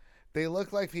me. They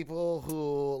look like people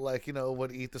who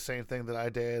would eat the same thing that I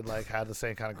did, like had the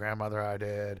same kind of grandmother I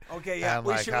did. Okay, yeah, and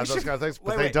have those kind of things,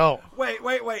 but they don't. Wait.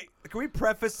 Can we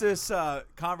preface this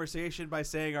conversation by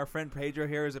saying our friend Pedro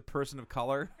here is a person of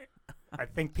color? I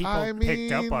think people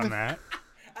picked up on that.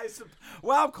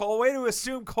 Wow, Cole, way to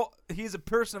assume he's a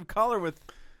person of color with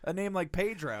a name like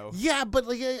Pedro. Yeah, but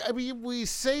like I mean, we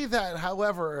say that,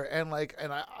 however, and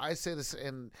I say this,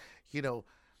 and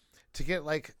to get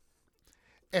like,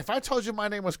 if I told you my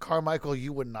name was Carmichael,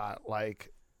 you would not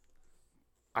like.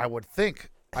 I would think,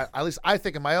 at least I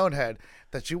think in my own head,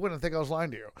 that you wouldn't think I was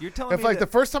lying to you. You're telling me if the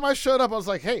first time I showed up, I was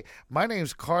like, "Hey, my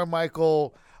name's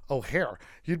Carmichael O'Hare,"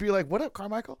 you'd be like, "What up,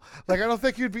 Carmichael?" Like, I don't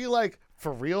think you'd be like,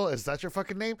 "For real? Is that your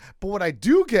fucking name?" But what I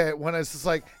do get when it's just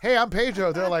like, "Hey, I'm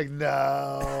Pedro," they're like,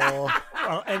 "No."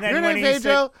 Well, and then Your when name he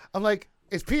Pedro? I'm like,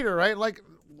 "It's Peter, right?" Like,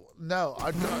 no,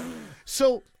 I'm not.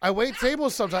 So I wait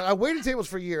tables sometimes. I waited tables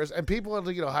for years, and people are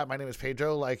like, "Hi, my name is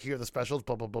Pedro. Like, here are the specials,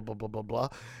 blah blah blah blah blah blah blah."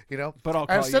 But I'll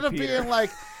call instead you of Peter. being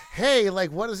like, "Hey,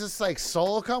 like, what does this like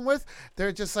soul come with?"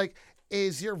 They're just like,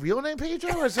 "Is your real name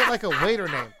Pedro, or is it like a waiter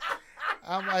name?"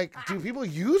 I'm like, do people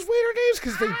use waiter names?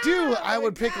 Because they do, I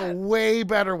would pick a way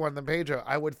better one than Pedro.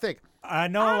 I would think. I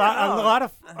know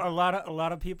a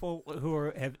lot of people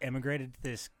who have immigrated to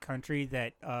this country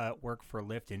that work for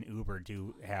Lyft and Uber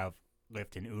do have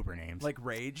Lyft and Uber names. Like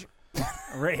Rage.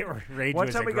 Rage One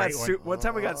was time a we got great one. one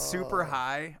time we got super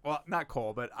high. Well, not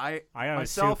Cole, but I was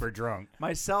myself, super drunk.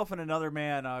 Myself and another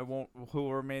man, who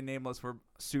will remain nameless, were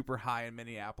super high in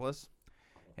Minneapolis,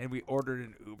 and we ordered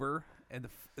an Uber. And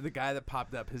the guy that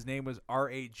popped up, his name was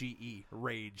Rage.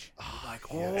 Rage. Like,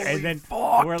 holy And then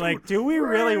fuck, we're dude, like, do we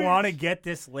really Rage. want to get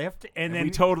this lift? And then we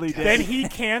totally did. Then he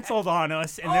canceled on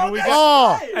us, and then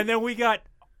we got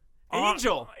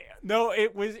Angel. No,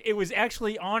 it was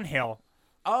actually on Hill,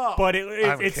 Oh, but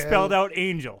it spelled out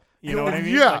Angel. You know what I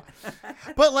mean? Yeah,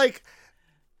 but like,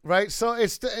 right? So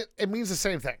it means the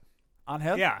same thing. on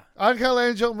him. Yeah. Angel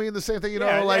Angel mean the same thing.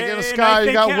 Yeah, Like in the and sky, I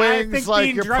you got think- I wings. think Like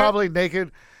being you're probably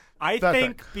naked. I That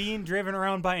think being driven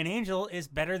around by an angel is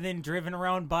better than driven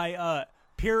around by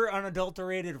pure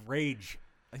unadulterated rage.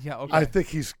 Yeah. Okay. I think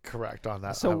he's correct on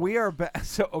that. So we are back.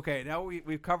 So okay, now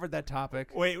we've covered that topic.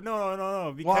 Wait,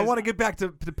 no. Because Well, I want to get back to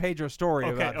Pedro's story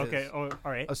about Okay. his Oh,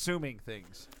 all right. assuming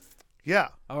things. Yeah.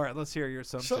 All right, let's hear your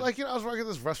assumption. So like I was working at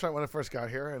this restaurant when I first got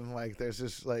here, and like there's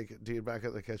this like dude back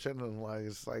at the kitchen, and like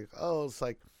it's like oh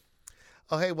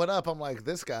hey, what up? I'm like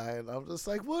this guy, and I'm just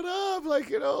like, what up? Like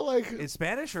like in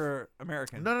Spanish or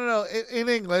American? no in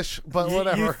English, but You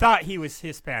whatever. thought he was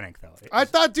Hispanic though. I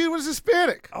thought dude was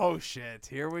Hispanic. Oh shit!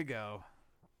 Here we go.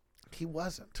 He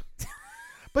wasn't.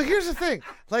 But here's the thing,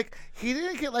 like he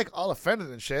didn't get like all offended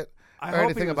and shit I or hope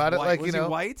anything he was about it. white. Like was he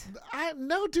white?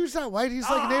 no, dude's not white. He's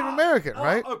like Native American,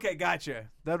 right? Okay, gotcha.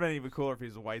 That'd been even cooler if he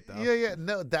was white though. Yeah.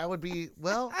 No, that would be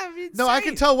well. I'm No, I can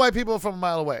insane. tell white people from a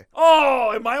mile away.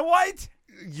 Oh, am I white?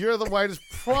 You're the whitest,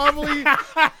 probably.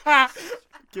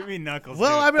 Give me knuckles.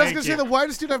 Well, dude. I mean, I was Thank gonna say you. the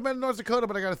whitest dude I've met in North Dakota,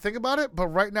 but I got to think about it. But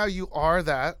right now, you are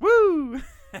that. Woo!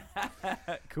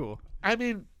 Cool. I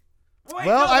mean, Wait,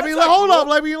 well, no, I that's mean, not hold cool. up.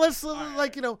 I mean, let's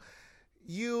like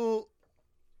you.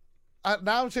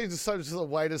 Now I'm changing the subject to the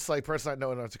whitest like person I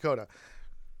know in North Dakota.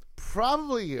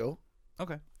 Probably you.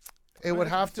 Okay. It would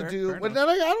have to fair- do. fair But enough.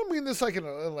 then I don't mean this like in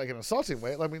an assaulting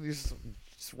way. I mean, he's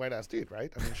just white ass dude,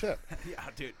 right? I mean, shit. Yeah,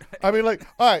 dude. I mean, like,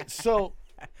 all right, so.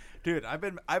 Dude, I've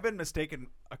been mistaken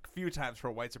a few times for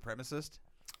a white supremacist.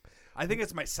 I think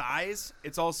it's my size.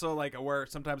 It's also like I wear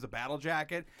sometimes a battle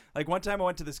jacket. Like one time I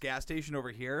went to this gas station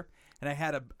over here, and I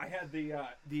had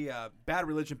the Bad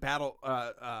Religion battle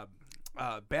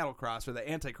cross or the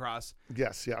anti-cross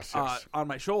Yes. on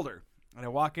my shoulder, and I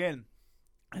walk in,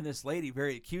 and this lady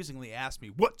very accusingly asked me,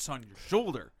 "What's on your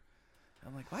shoulder?"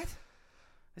 I'm like, "What?"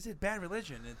 I said, "Bad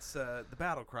Religion. It's the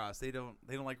battle cross. They don't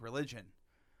like religion."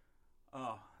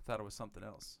 Oh, I thought it was something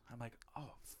else. I'm like,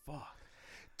 "Oh fuck."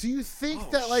 Do you think Oh,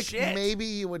 that like shit. maybe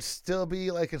you would still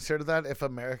be like considered that if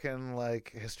American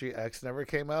like History X never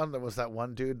came out and there was that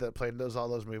one dude that played in all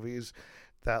those movies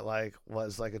that like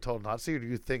was like a total Nazi? Or do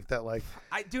you think that like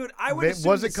I would assume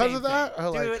was it the same because of that? thing. Or,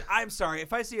 like, Dude, I'm sorry.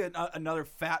 If I see another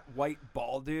fat white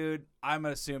bald dude, I'm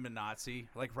gonna assume a Nazi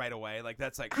like right away. Like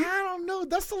that's like I don't know.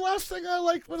 That's the last thing I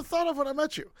like would have thought of when I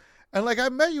met you. And like I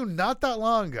met you not that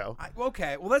long ago.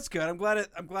 Okay, well that's good. I'm glad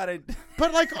I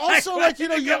But like also like you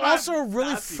know Come you're on, also a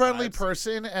really Nazi friendly vibes.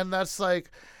 person, and that's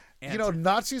like you know Answer.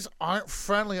 Nazis aren't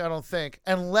friendly. I don't think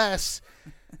unless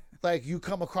like you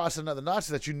come across another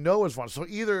Nazi that you know is one. So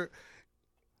either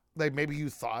like maybe you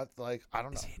thought like I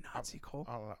don't know. Is he a Nazi, Cole?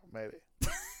 I don't know. Maybe.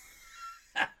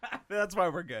 That's why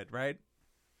we're good, right?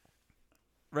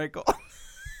 Right, Cole?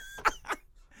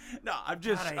 No, I'm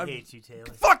just. God, I I'm- hate you, Taylor.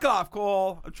 Fuck off,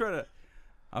 Cole. I'm trying to.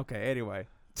 Okay, anyway.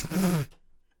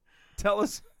 Tell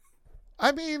us.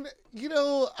 I mean, you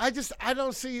know, I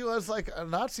don't see you as like a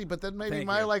Nazi, but then maybe Thank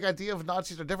my you. like idea of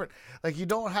Nazis are different. Like you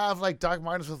don't have like Doc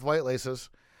Martens with white laces.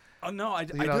 Oh, no, I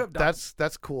do You know, have.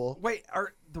 that's cool. Wait,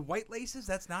 are the white laces?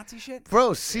 That's Nazi shit?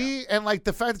 Bro, see, and like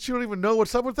the fact that you don't even know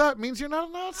what's up with that means you're not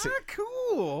a Nazi. Ah,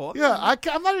 cool. Yeah,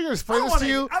 I'm not even gonna explain I don't this to wanna-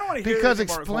 you I don't wanna hear because this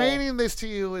anymore, explaining this to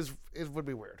you is would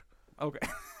be weird. Okay.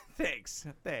 Thanks.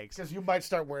 Because you might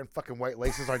start wearing fucking white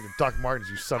laces on your Doc Martens,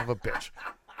 you son of a bitch.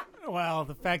 Well,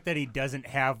 the fact that he doesn't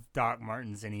have Doc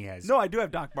Martens and he has No, I do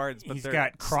have Doc Martens, but he's they're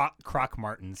got Croc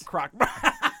Martens. Croc.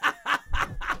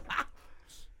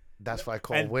 That's why I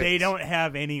call And wins. they don't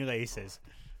have any laces.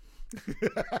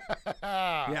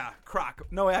 Yeah, Croc.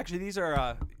 No, actually, these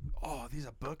are. These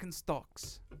are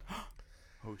Birkenstocks.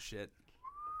 Oh shit.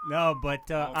 No,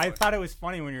 but I boy. thought it was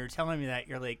funny when you were telling me that.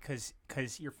 You're like,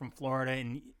 because you're from Florida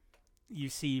and you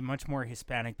see much more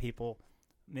Hispanic people.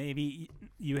 Maybe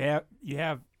you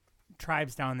have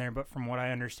tribes down there, but from what I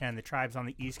understand, the tribes on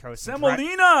the East Coast, the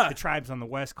Semolina. tribes on the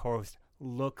West Coast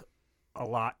look a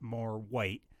lot more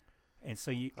white, and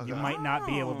so you might not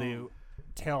be able to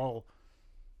tell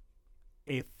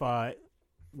if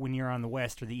when you're on the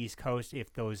West or the East Coast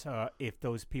if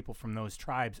those people from those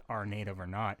tribes are native or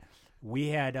not. We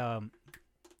had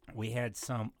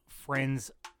some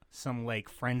friends,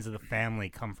 friends of the family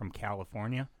come from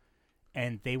California,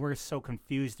 and they were so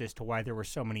confused as to why there were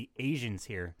so many Asians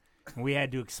here. And we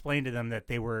had to explain to them that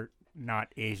they were not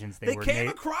Asians. They were came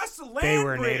across the land they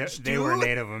were bridge, native. dude. They were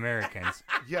Native Americans.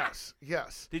 Yes,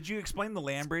 yes. Did you explain the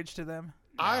land bridge to them?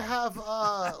 I have,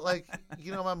 like,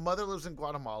 you know, my mother lives in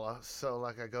Guatemala, so,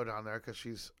 like, I go down there because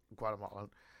she's Guatemalan.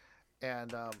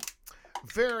 And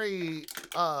very,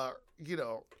 you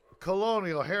know,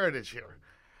 colonial heritage here.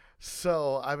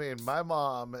 So, I mean, my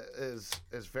mom is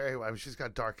very, I mean, she's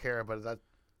got dark hair, but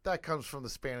that comes from the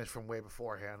Spanish from way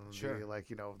beforehand. Sure. The, like,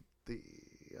 you know,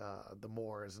 the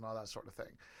Moors and all that sort of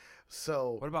thing.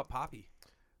 So, What about Poppy?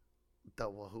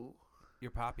 who?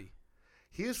 Your Poppy.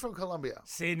 He is from Colombia.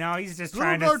 See, now he's just A little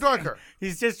trying more to darker.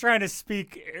 He's just trying to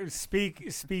speak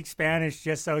Spanish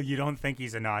just so you don't think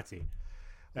he's a Nazi.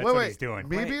 That's what he's doing.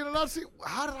 Me Wait. being a Nazi?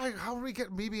 How did we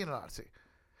get me being a Nazi?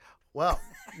 Well,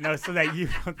 No, so that you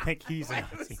don't think he's a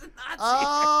Nazi.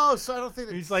 oh, so I don't think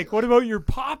that, He's like, what about your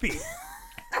Poppy?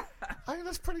 I mean,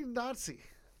 that's pretty Nazi.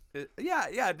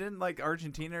 Yeah. Didn't like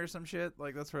Argentina or some shit?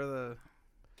 Like that's where the.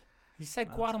 He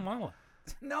said Guatemala.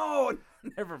 No,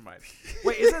 never mind.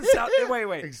 Wait, isn't South?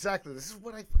 Wait. Exactly. This is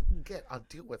what I fucking get. I'll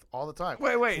deal with all the time.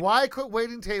 Wait. Why I quit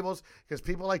waiting tables? Because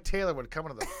people like Taylor would come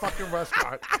into the fucking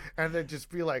restaurant and they'd just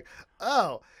be like,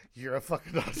 "Oh, you're a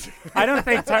fucking Nazi." I don't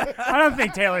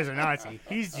think Taylor's a Nazi.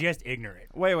 He's just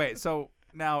ignorant. Wait. So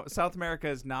now South America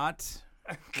is not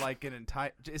like an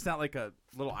entire. It's not like a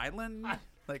little island.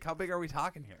 Like how big are we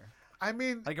talking here? I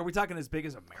mean, Like are we talking as big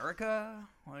as America?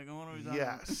 Like what are we talking?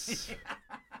 yes.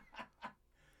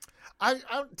 I'm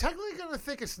technically going to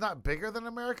think it's not bigger than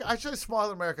America. I should say smaller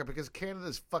than America because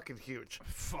Canada's fucking huge.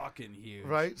 Fucking huge.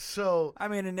 Right? So I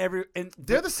mean,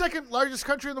 they're the second largest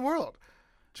country in the the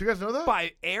Do you guys know that?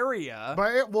 by area.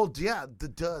 Well, yeah,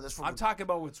 that's what I'm talking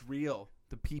about what's real.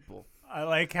 The people. I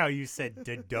like how you said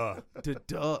duh.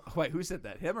 Duh. Wait, who said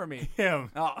that? Him or me?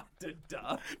 Him. Oh,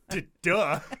 duh.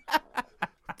 Duh.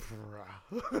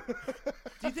 Do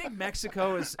you think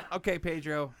Mexico is okay,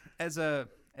 Pedro? As a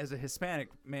Hispanic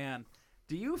man,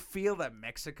 do you feel that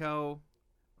Mexico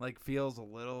like feels a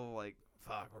little like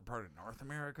fuck? We're part of North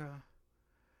America.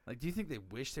 Like, do you think they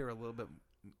wish they were a little bit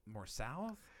more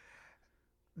south?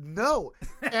 No,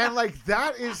 and like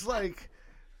that is like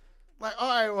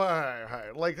all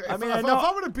right. Like, if, I mean, if, I know- if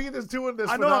I'm gonna be doing this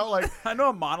I know, without like, I know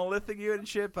I'm monolithing you and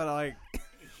shit, but like,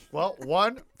 well,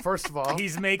 first of all,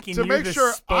 He's making to you make the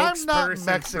sure I'm not spokesperson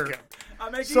Mexican.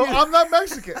 So I'm not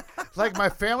Mexican. Like, my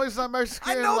family's not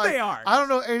Mexican. I know like, they aren't. I don't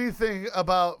know anything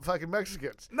about fucking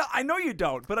Mexicans. No, I know you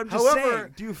don't, but I'm just However,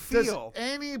 saying, do you does feel?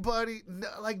 anybody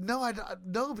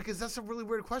no, because that's a really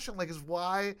weird question. Like, is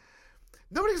why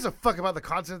nobody gives a fuck about the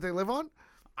continent they live on?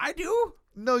 I do.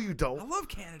 No, you I don't. love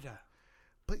Canada.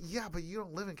 But you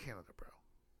don't live in Canada, bro.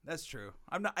 That's true.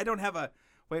 I'm not. I don't have a.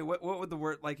 Wait, what would the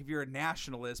word like if you're a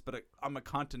nationalist, but I'm a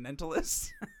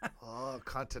continentalist? Oh,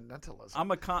 continentalism. I'm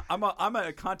a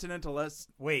continentalist.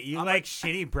 Wait, you like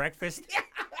shitty breakfast?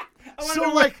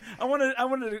 I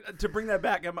wanted to bring that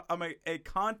back. I'm a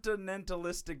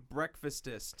continentalistic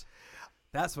breakfastist.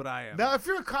 That's what I am. Now, if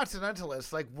you're a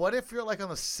continentalist, like, what if you're like on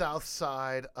the south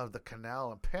side of the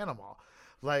canal in Panama?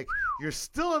 Like, you're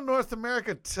still in North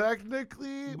America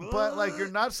technically, but like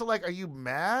you're not. So, like, are you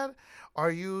mad?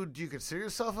 Do you consider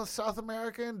yourself a South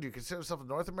American? Do you consider yourself a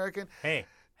North American? Hey,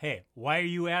 why are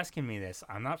you asking me this?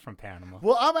 I'm not from Panama.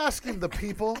 Well, I'm asking the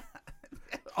people.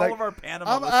 All of our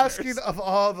Panama I'm listeners. asking of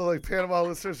all the like Panama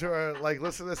listeners who are like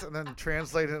listen to this and then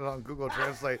translate it on Google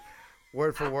Translate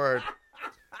word for word.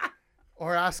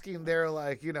 Or asking their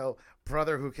like,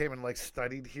 brother who came and like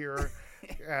studied here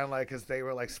and like cuz they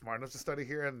were like smart enough to study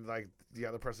here and like the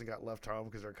other person got left home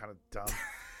because they're kind of dumb.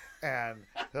 And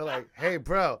they're like, "Hey,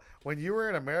 bro, when you were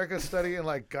in America studying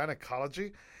like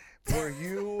gynecology, were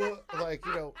you like,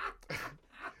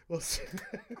 well,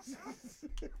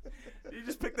 You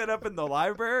just picked that up in the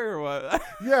library or what?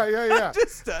 yeah.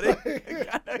 Just studying.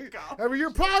 I mean,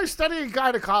 you're probably studying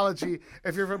gynecology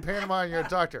if you're from Panama and you're a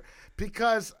doctor,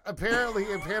 because apparently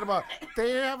in Panama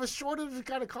they have a shortage of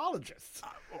gynecologists.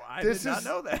 I did not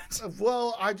know that.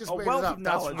 Well, I just made it wealth up. of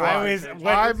That's knowledge.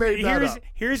 why. I made that up.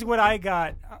 Here's what I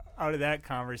got out of that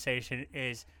conversation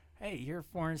is, hey, you're a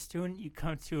foreign student. You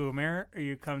come to America, or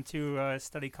you come to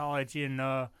study college in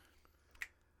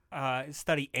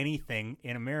study anything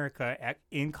in America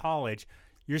in college.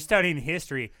 You're studying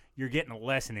history. You're getting a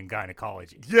lesson in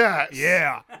gynecology. Yes.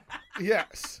 Yeah.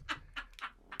 Yes.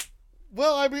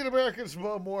 Well, I mean, Americans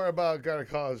know more about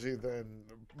gynecology than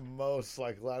most,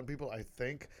 like Latin people, I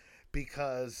think,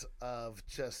 because of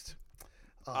just.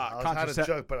 I had a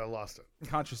joke, but I lost it.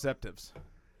 Contraceptives.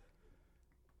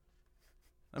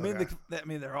 I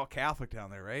mean, they're all Catholic down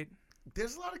there, right?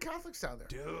 There's a lot of Catholics down there.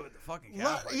 Dude, the fucking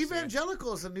Catholics.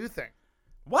 Evangelical is a new thing.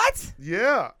 What?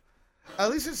 Yeah.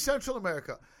 At least in Central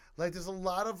America. Like, there's a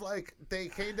lot of, like, they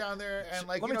came down there and,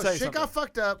 like, shit got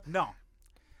fucked up. No.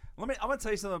 I'm going to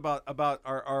tell you something about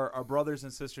our brothers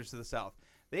and sisters to the south.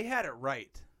 They had it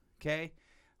right, okay?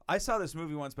 I saw this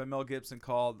movie once by Mel Gibson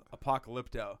called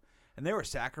Apocalypto, and they were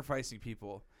sacrificing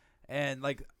people. And,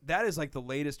 like, that is, like, the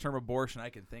latest term abortion I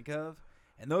can think of.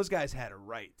 And those guys had it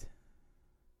right.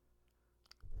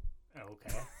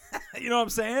 Okay. You know what I'm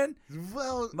saying?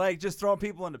 Well, Like, just throwing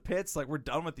people into pits. Like, we're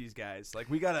done with these guys. Like,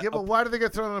 we got to... yeah, but why do they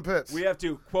get thrown in the pits? We have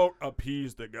to, quote,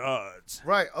 appease the gods.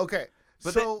 Right, okay.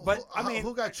 But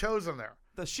who got chosen there?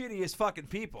 The shittiest fucking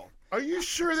people. Are you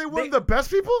sure they weren't the best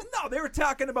people? No, they were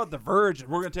talking about the virgins.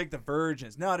 We're going to take the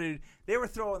virgins. No, dude. They were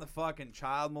throwing the fucking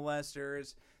child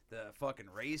molesters, the fucking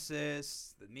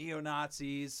racists, the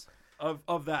neo-Nazis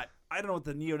of that. I don't know what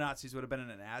the neo-Nazis would have been in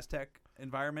an Aztec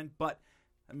environment, but,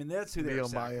 I mean, that's who they were.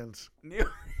 Neo-Mayans.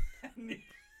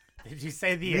 Did you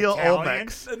say the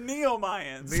Neo-Olmecs. The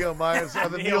Neo-Mayans. Neo-Mayans are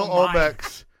the Neo-Mayans.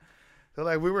 Neo-Olmecs. They're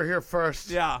like, we were here first.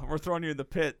 Yeah, we're throwing you in the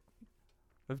pit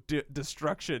of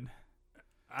destruction.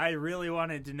 I really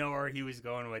wanted to know where he was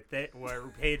going with it, where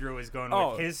Pedro was going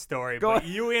Oh, with his story, go but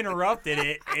ahead. you interrupted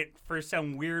it for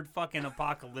some weird fucking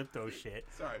apocalypto shit.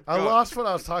 Sorry. I lost what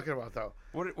I was talking about, though.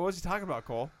 What was he talking about,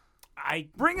 Cole? I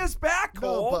Bring us back,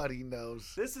 Cole. Nobody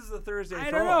knows. This is the Thursday don't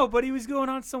throw-up. know, but he was going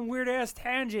on some weird ass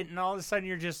tangent, and all of a sudden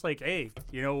you're just like, hey,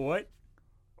 you know what?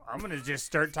 I'm gonna just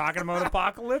start talking about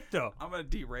apocalypto. I'm going to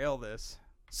derail this.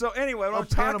 So anyway, what Of I'm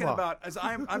talking Panama. about is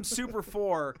I'm super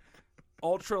for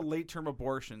ultra late term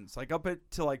abortions, like up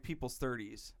to like people's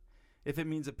 30s, if it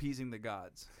means appeasing the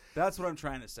gods. That's what I'm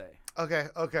trying to say. Okay.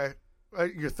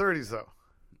 Your 30s, though.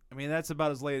 I mean, that's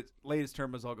about as latest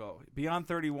term as I'll go. Beyond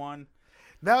 31.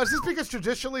 Now, is this because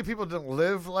traditionally people didn't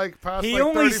live like past He like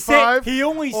only 35? said he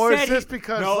only or said is this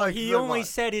because no, like he they're only what?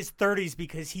 said his 30s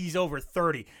because he's over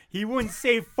 30. He wouldn't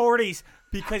say 40s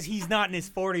because he's not in his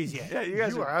 40s yet. Yeah, you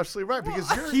guys You are absolutely right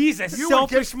because He's a you would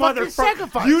get selfish fucking motherfucker.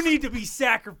 sacrificed. You need to be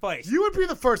sacrificed. You would be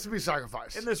the first to be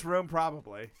sacrificed. in this room,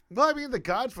 probably. Well, I mean, the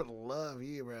gods would love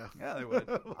you, bro. Yeah, they would.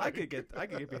 I could get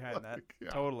behind that.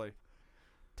 Yeah. Totally.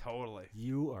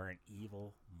 You are an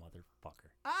evil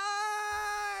motherfucker.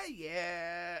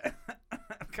 Yeah.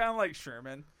 Kind of like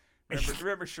Sherman.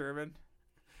 Remember Sherman?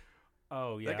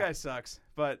 Oh yeah. That guy sucks.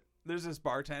 But there's this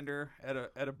bartender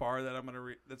at a bar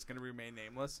that that's gonna remain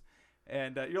nameless,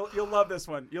 and you'll love this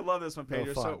one. You'll love this one,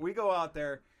 Pedro. So we go out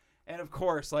there, and of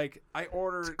course, like I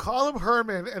ordered. Call him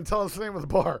Herman and tell us the name of the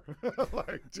bar.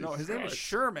 No, his name is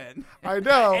Sherman. I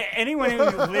know. Anyone who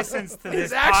listens to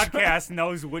this podcast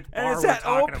knows which bar And it's we're at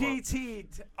talking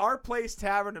OPT, Our Place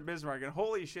Tavern in Bismarck. And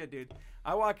holy shit, dude.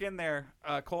 I walk in there.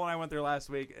 Cole and I went there last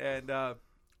week, and I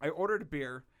ordered a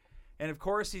beer. And, of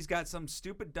course, he's got some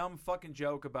stupid, dumb fucking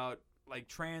joke about, like,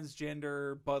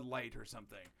 transgender Bud Light or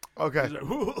something. Okay. He's like,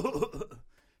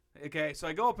 okay, so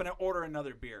I go up and I order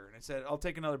another beer. And I said, I'll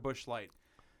take another Busch Light.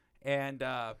 And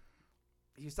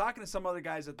he's talking to some other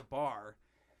guys at the bar.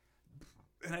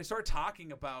 And I start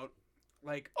talking about,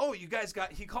 like, oh, you guys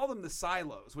got, he called them the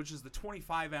silos, which is the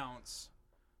 25-ounce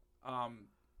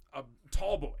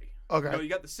tall boy. Okay. You know, you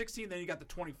got the 16, then you got the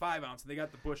 25-ounce, and they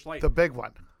got the Busch Light. The big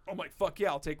one. I'm like, fuck yeah,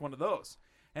 I'll take one of those.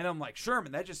 And I'm like,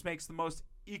 Sherman, that just makes the most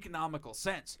economical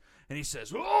sense. And he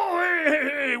says, oh,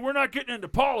 hey, we're not getting into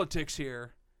politics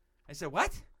here. I said,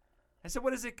 what? I said,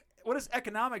 what does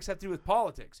economics have to do with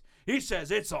politics? He says,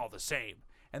 it's all the same.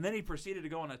 And then he proceeded to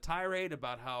go on a tirade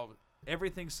about how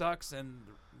everything sucks and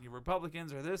you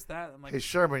Republicans are this, that. I'm like, Hey,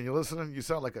 Sherman, you listening? You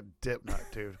sound like a dip nut,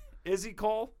 dude. is he,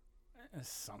 Cole?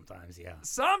 Sometimes, yeah.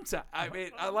 Sometimes. I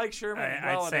mean, I like Sherman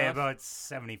well I'd say enough. about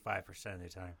 75% of the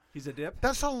time. He's a dip?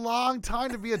 That's a long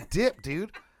time to be a dip,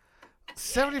 dude.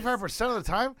 75% of the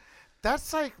time?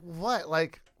 That's like what?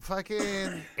 Like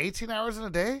fucking 18 hours in a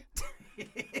day?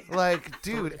 Like,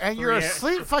 dude, and you're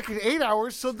asleep fucking 8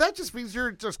 hours, so that just means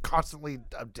you're just constantly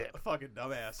a dip. Fucking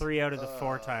dumbass. 3 out of the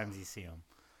 4 times you see him.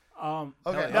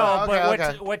 Okay. No, but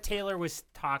okay. what Taylor was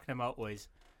talking about was,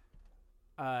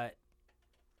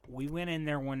 we went in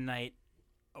there one night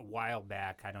a while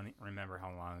back. I don't remember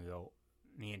how long ago.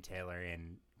 Me and Taylor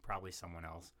and probably someone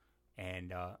else,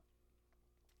 and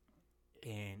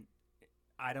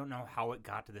I don't know how it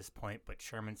got to this point, but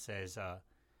Sherman says,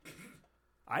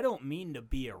 "I don't mean to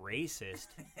be a racist,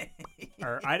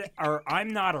 or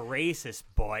I'm not a racist,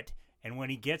 but." And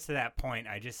when he gets to that point,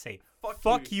 I just say,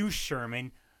 "Fuck you,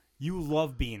 Sherman. You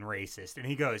love being racist." And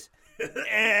he goes,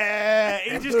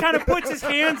 and he just kind of puts his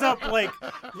hands up like,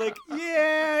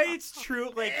 yeah, it's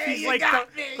true. Like he's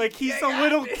he's a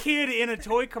little kid in a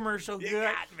toy commercial,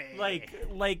 like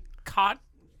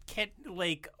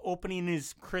opening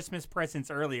his Christmas presents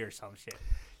early or some shit.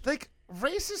 Like,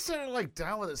 racists that are like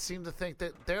down with it seem to think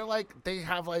that they're like, they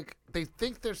have like, they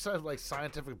think there's some like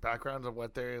scientific background of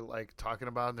what they're like talking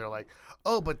about, and they're like,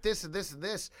 oh, but this and this and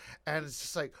this, and it's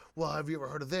just like, well, have you ever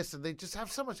heard of this? And they just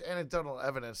have so much anecdotal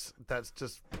evidence that's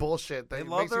just bullshit. They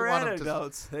love their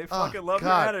anecdotes. They fucking love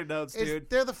their anecdotes,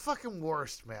 dude. They're the fucking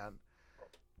worst, man.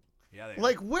 Yeah, they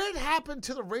like, what happened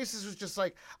to the racists who's just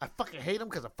like, I fucking hate them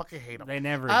because I fucking hate them. They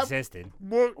never existed.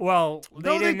 Well,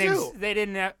 No, they do. They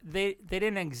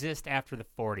didn't exist after the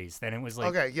 40s. Then it was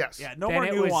like, okay, yes. Yeah, no Then more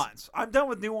it nuance. I'm done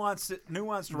with nuanced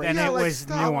racism. then Yeah, it like, was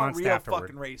stop. I want nuanced real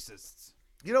afterward. fucking racists.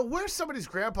 You know, where somebody's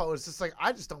grandpa was just like,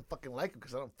 I just don't fucking like him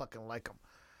because I don't fucking like him.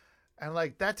 And,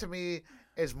 like, that to me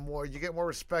is more, you get more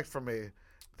respect from me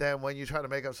than when you try to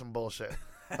make up some bullshit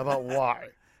about why.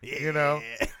 You know?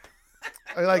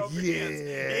 I'm like, yeah,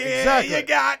 exactly. You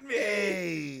got me.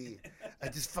 Hey, I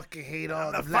just fucking hate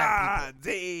all the black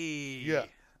people. Hey. Yeah.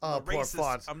 Oh, poor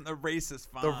Fonz. I'm the racist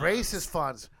Fonz. The racist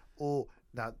Fonz. Oh,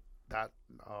 now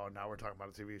we're talking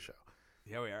about a TV show.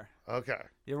 Yeah, we are. Okay.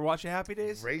 You ever watch Happy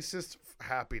Days? Racist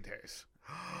Happy Days.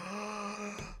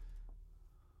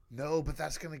 No, but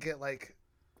that's gonna get like,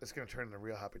 it's gonna turn into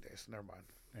real Happy Days. Never mind.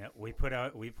 Yeah, we put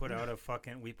out a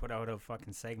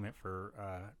fucking segment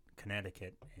for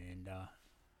Connecticut, and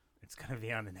it's gonna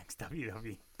be on the next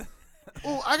WWE.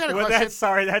 Oh, I got a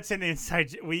question. That's an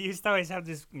inside. We used to always have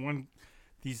this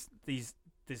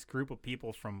group of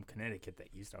people from Connecticut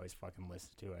that used to always fucking listen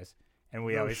to us, and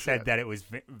we always said that it was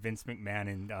Vince McMahon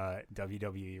in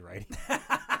WWE, right?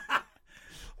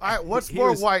 All right, what's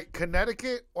more white,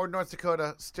 Connecticut or North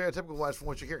Dakota? Stereotypical wise from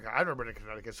what you hear. I've never been to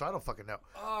Connecticut, so I don't fucking know.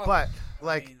 Oh, but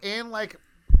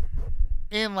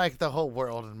in the whole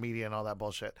world and media and all that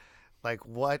bullshit, like,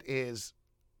 what is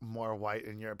more white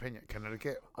in your opinion,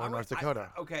 Connecticut or North Dakota?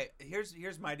 Okay,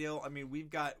 here's my deal. I mean, we've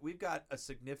got a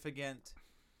significant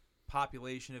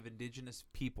population of indigenous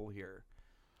people here,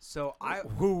 so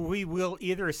who we will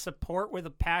either support with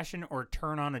a passion or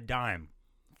turn on a dime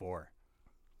for.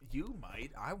 You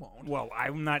might. I won't. Well,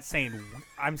 I'm not saying.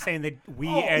 I'm saying that we,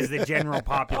 as the general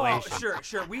population. Oh,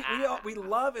 sure. We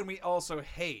love and we also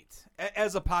hate,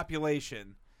 as a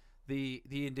population, the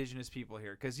indigenous people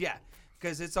here. Because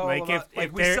it's all Like, about,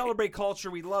 if we celebrate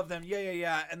culture. We love them.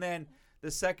 Yeah. And then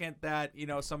the second that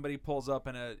somebody pulls up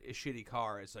in a shitty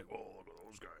car, it's like, oh,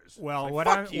 those guys. Well, Like, what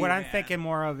fuck I'm you, what I'm man. thinking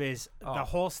more of is Oh. the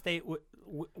whole state.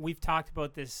 We've talked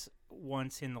about this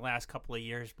once in the last couple of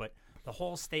years, but the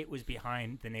whole state was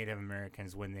behind the Native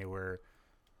Americans when they were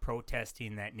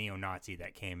protesting that neo-Nazi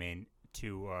that came in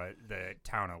to the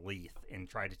town of Leith and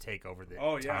tried to take over the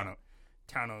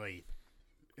town of Leith.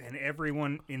 And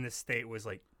everyone in the state was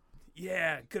like,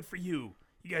 "Yeah, good for you.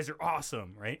 You guys are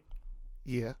awesome," right?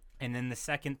 Yeah. And then the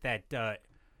second that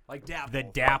Like Dapple. the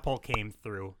Dapple came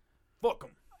through, Fuck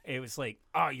 'em. it was like,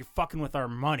 "Oh, you're fucking with our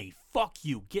money. Fuck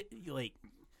you.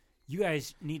 You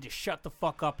guys need to shut the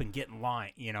fuck up and get in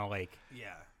line." You know, like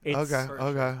Yeah. it's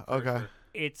Okay.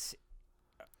 it's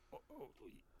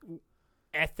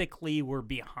ethically we're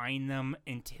behind them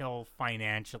until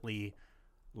financially,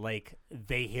 like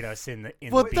they hit us in the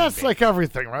Well, the that's beanbag. like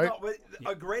everything, right? No, but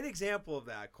a great example of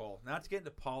that, Cole. Not to get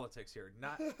into politics here.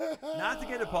 Not to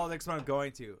get into politics, but I'm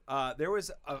going to. There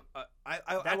was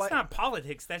That's not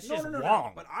politics. That's No, just no,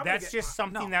 wrong. but I'm That's gonna just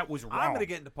something that was wrong. I'm going to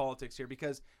get into politics here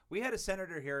because we had a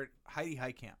senator here, Heidi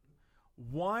Heitkamp,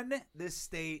 won this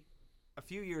state a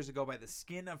few years ago by the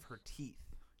skin of her teeth.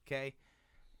 Okay,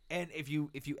 and if you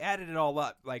added it all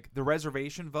up, like the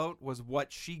reservation vote was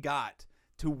what she got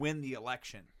to win the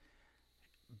election,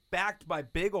 backed by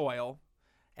big oil.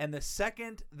 And the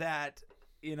second that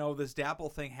this Dapple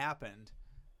thing happened,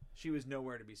 she was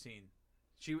nowhere to be seen.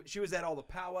 She was at all the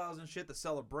powwows and shit, the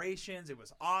celebrations. It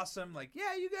was awesome. Like,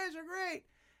 yeah, you guys are great.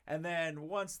 And then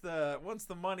once the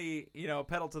money,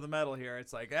 pedal to the metal here,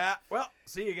 it's like, well,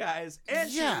 see you guys. And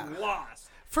Yeah. she lost.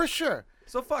 For sure.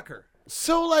 So fuck her.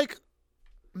 So, like,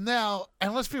 now,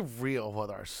 and let's be real with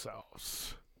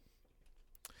ourselves.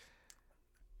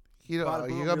 Bada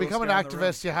boom, You real become an scare in the room.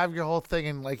 activist, you have your whole thing,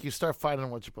 and, like, you start fighting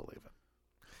what you believe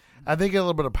in. And they get a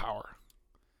little bit of power.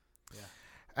 Yeah.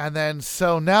 And then,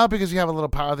 so now because you have a little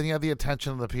power, then you have the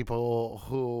attention of the people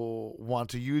who want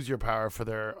to use your power for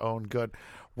their own good,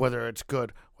 whether it's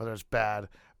good, whether it's bad,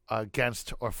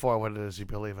 against or for what it is you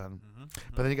believe in.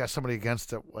 But then you got somebody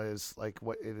against it was like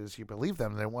what it is you believe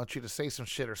them, and they want you to say some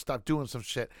shit or stop doing some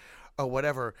shit or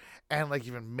whatever, and like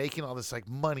even making all this like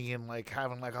money and like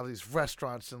having like all these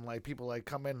restaurants and like people like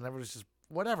come in and everyone's just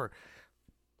whatever.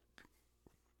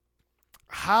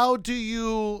 How do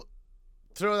you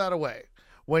throw that away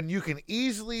when you can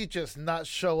easily just not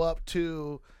show up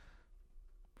to,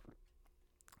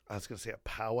 I was gonna say a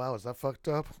powwow? Is that fucked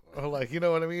up? Or like, you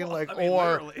know what I mean? Like,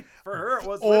 Literally. For her, it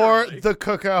was or literally. the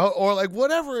cookout, or like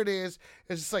whatever it is.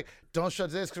 It's just like, don't shut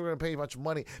this because we're gonna pay you a bunch of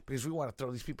money because we want to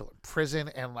throw these people in prison,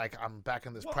 and like I'm back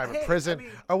in this private hey, prison I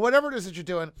mean- or whatever it is that you're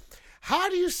doing. How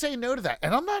do you say no to that?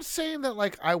 And I'm not saying that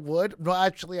like I would. No,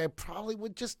 actually, I probably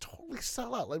would just totally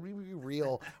sell out. Let me be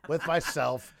real with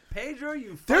myself. Pedro,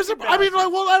 you There's a, fucking I mean,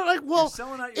 bastard. well, You're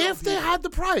selling out your if own they people. had the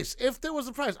price, if there was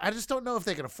a price, I just don't know if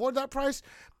they can afford that price.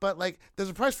 But like, there's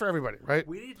a price for everybody, right?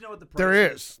 We need to know what the price There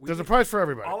is. is. We There's a need- price for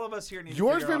everybody. All of us here need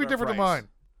Yours to may figure be out different our than mine.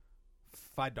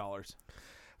 price. $5.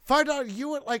 $5. You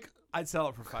would like. I'd sell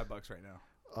it for $5 right now.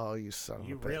 Oh, you son of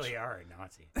You a bitch. really are a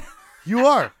Nazi. You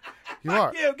are. You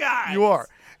are. You guys. You are.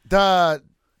 The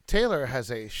Taylor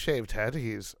has a shaved head.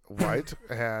 He's white,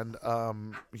 and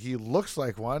he looks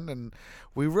like one. And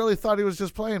we really thought he was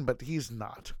just playing, but he's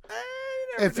not.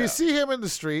 If you see him in the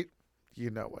street,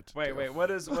 you know what to do. Wait, what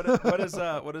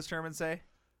does Sherman say?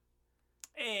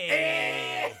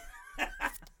 Hey.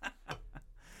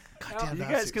 Goddamn You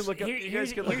guys Nazis. can look up. Here- You guys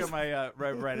here's- can look here's- at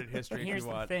my Reddit history Here's if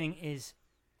you the want. thing: is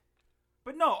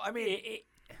But no, I mean,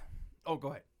 oh, go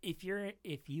ahead. if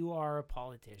you are a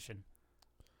politician,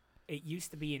 it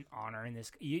used to be an honor in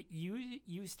this. It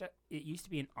used to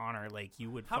be an honor. Like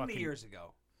you would. How fucking, many years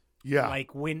ago? Yeah.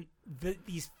 Like when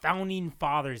these founding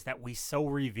fathers that we so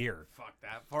revere. Fuck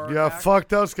that far. Yeah, back. fuck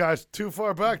those guys. Too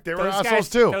far back. They were Those assholes guys,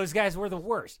 too. Those guys were the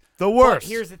worst. The But worst.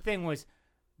 here's the thing: was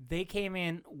they came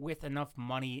in with enough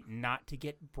money not to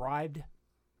get bribed.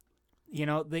 You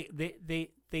know, they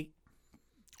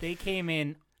came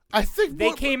in. I think They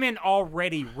more- came in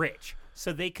already rich,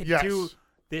 so they could Yes. do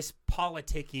this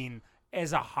politicking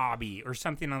as a hobby or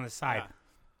something on the side. Yeah.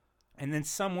 And then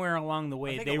somewhere along the I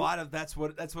way, think they a lot of that's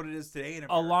what it is today. In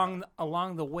America.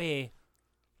 along the way,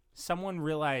 someone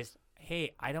realized,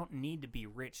 hey, I don't need to be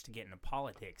rich to get into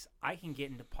politics. I can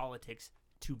get into politics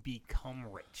to become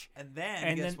rich. And then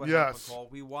And guess then- what Yes. happened, Cole?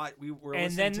 We were And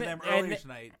listening then to them the- and earlier the-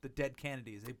 tonight. The dead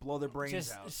Kennedys. They blow their brains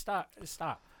Just out.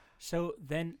 stop. So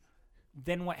then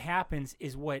what happens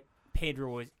is what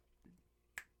Pedro was.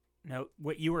 No,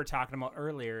 what you were talking about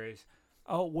earlier is,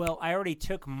 oh well, I already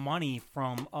took money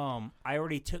from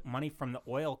the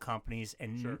oil companies,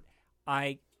 and Sure.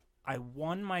 I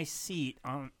won my seat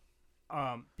on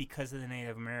because of the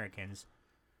Native Americans.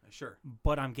 Sure.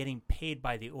 but I'm getting paid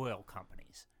by the oil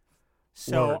companies.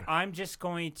 So Word. I'm just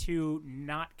going to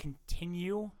not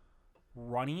continue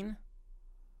running.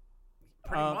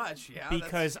 Pretty much, yeah.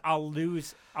 Because I'll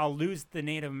lose the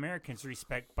Native Americans'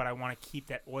 respect, but I want to keep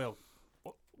that oil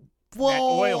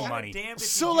money.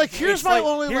 So like, here's my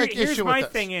only like here's issue my with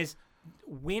this. thing is,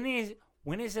 when is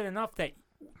it enough that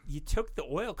you took the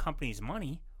oil company's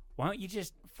money? Why don't you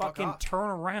just fucking off. turn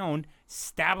around,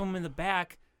 stab them in the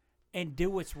back, and do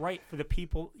what's right for the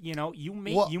people? You know, you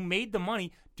made the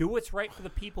money. Do what's right for the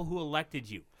people who elected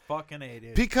you. Fucking A,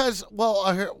 dude. Because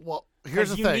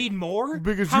here's the you thing. need more.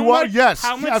 Because How you want much- yes,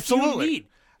 How much absolutely. do you need?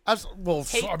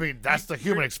 I mean, that's the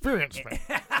human experience, man.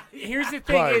 Here's the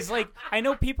thing: Right. is like I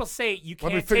know people say you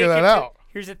can't. me take figure that it to- out.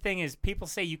 Here's the thing: is people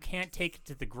say you can't take it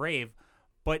to the grave,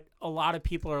 but a lot of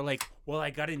people are like, "Well, I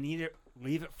gotta leave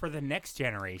it for the next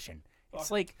generation."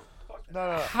 It's like,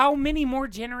 No. how many more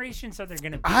generations are there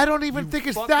gonna be? I don't even You think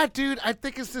it's fucking- that, dude. I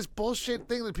think it's this bullshit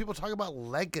thing that people talk about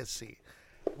legacy,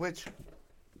 which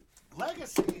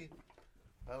legacy.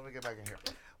 Let me get back in here.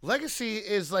 Legacy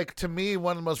is like to me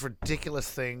one of the most ridiculous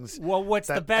things. Well, what's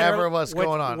that the better? ever was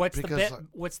going on? What's because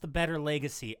what's the better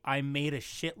legacy? I made a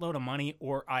shitload of money,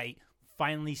 or I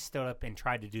finally stood up and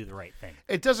tried to do the right thing.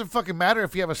 it doesn't fucking matter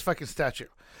if you have a fucking statue.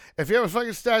 If you have a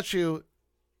fucking statue,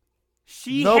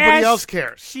 nobody else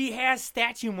cares. She has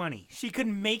statue money. She could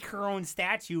make her own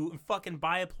statue and fucking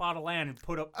buy a plot of land and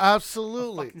put up a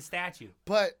Absolutely. fucking statue.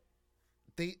 But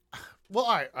all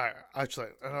right. Actually,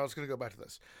 and I was going to go back to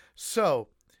this. So,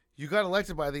 you got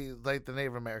elected by the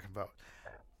Native American vote.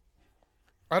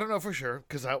 I don't know for sure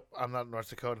because I'm not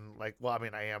North Dakotan. Like, well, I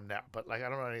mean, I am now, but like, I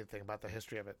don't know anything about the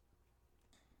history of it.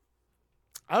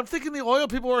 I'm thinking the oil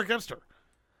people were against her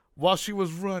while she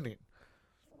was running.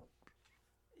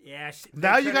 Yeah.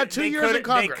 Now you got 2 years in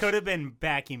Congress. They could have been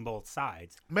backing both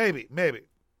sides. Maybe.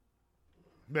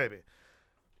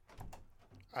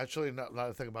 Actually, not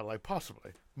to think about it, like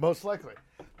possibly, most likely.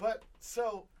 But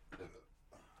so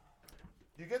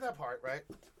you get that part right.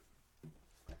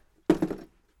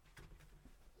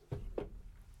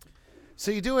 So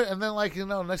you do it, and then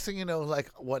next thing you know, like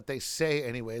what they say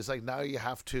anyways, like now you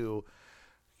have to,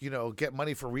 get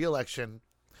money for re-election,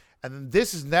 and then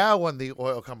this is now when the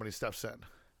oil company steps in.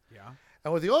 Yeah.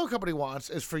 And what the oil company wants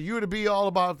is for you to be all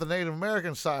about the Native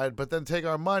American side, but then take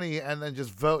our money and then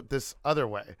just vote this other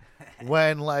way.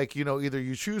 When, either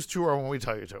you choose to or when we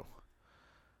tell you to.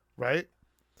 Right?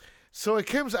 So it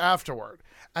comes afterward.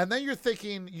 And then you're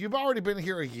thinking, you've already been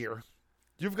here a year.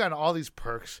 You've gotten all these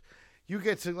perks. You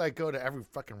get to, go to every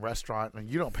fucking restaurant and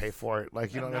you don't pay for it.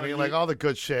 Like, you know what I mean? Like, all the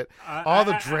good shit. All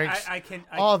the drinks.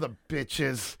 All the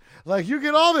bitches. Like, you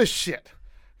get all this shit.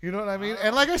 You know what I mean?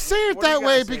 And I say it What do you that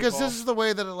way gotta say, because Paul? this is the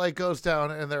way that it goes down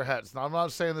in their heads. Now I'm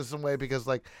not saying this in a way because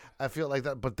I feel like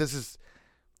that, but this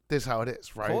is how it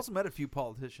is, right? Cole's met a few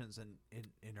politicians in his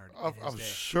I'm day.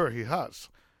 sure he has.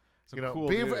 Some cool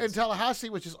being in dudes.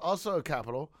 Tallahassee, which is also a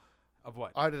capital, Of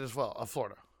what? I did as well, of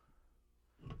Florida.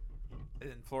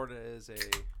 In Florida is a.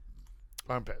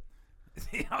 Armpit.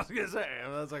 I was gonna say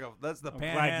that's the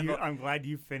panhandle. I'm glad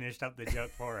you finished up the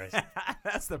joke for us.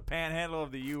 That's the panhandle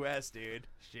of the U.S., dude.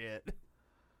 Shit,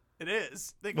 it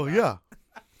is. Think Well, about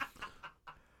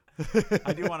yeah. it.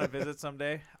 I do want to visit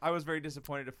someday. I was very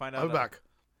disappointed to find out I'll be that back.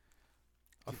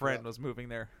 a friend was moving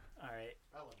there. All right.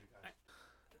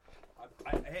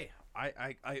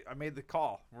 I made the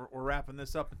call. We're wrapping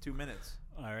this up in 2 minutes.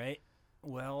 All right.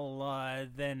 Well,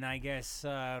 then I guess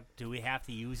do we have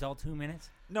to use all 2 minutes?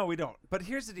 No, we don't. But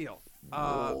here's the deal.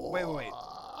 Wait.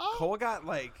 Cole got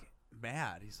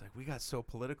mad. He's like, we got so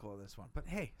political in this one. But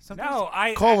hey, sometimes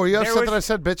No, Cole, were you there upset was- that I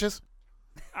said bitches?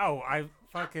 Oh, I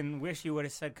fucking wish you would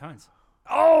have said cunts.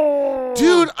 Oh,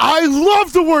 Dude, I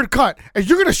love the word cunt. And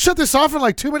you're going to shut this off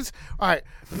in 2 minutes? All right.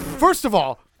 First of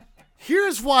all,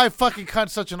 here's why fucking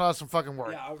cunt's such an awesome fucking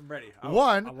word. yeah, I'm ready.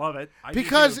 One, I love it. I do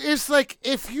Because too. it's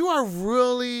if you are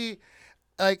really,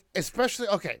 especially,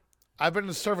 okay, I've been in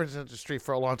the service industry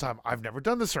for a long time. I've never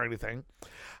done this or anything.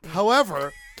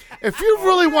 However, if you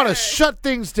really want to shut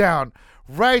things down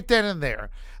right then and there,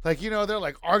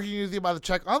 they're arguing with you about the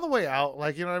check on the way out.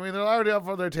 You know what I mean? They're already up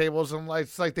on their tables and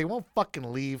it's they won't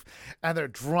fucking leave and they're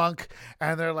drunk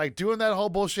and they're doing that whole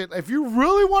bullshit. If you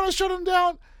really want to shut them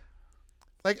down,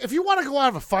 if you want to go out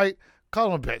of a fight, call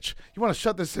them a bitch. You want to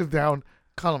shut this thing down,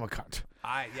 call them a cunt.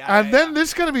 Then this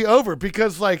is going to be over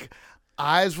because,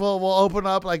 eyes will open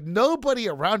up. Nobody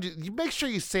around you. You make sure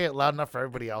you say it loud enough for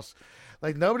everybody else.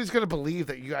 Nobody's going to believe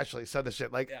that you actually said this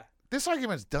shit. This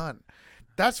argument's done.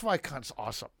 That's why cunt's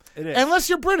awesome. It is. Unless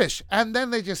you're British. And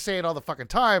then they just say it all the fucking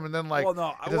time. And then, well,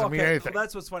 no, it doesn't mean anything. Well,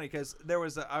 that's what's funny because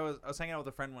I was hanging out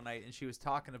with a friend one night and she was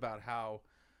talking about how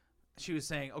she was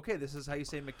saying, okay, this is how you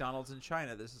say McDonald's in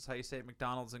China. This is how you say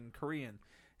McDonald's in Korean.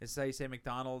 This is how you say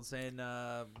McDonald's in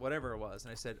whatever it was.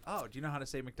 And I said, oh, do you know how to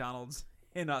say McDonald's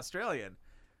in Australian?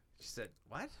 She said,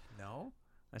 what? No.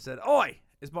 I said, oi,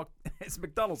 it's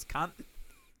McDonald's, cunt.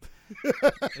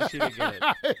 And she didn't get it.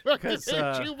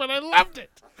 I you, but I loved it.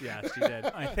 Yeah, she did.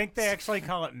 I think they actually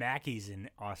call it Mackey's in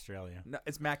Australia. No,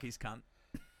 it's Mackey's, cunt.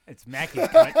 It's Mackey's.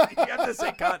 Cunt. You have to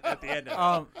say cunt at the end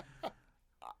of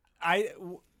it.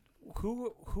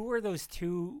 Who are those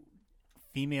two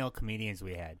female comedians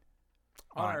we had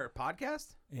On our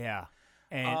podcast? Yeah.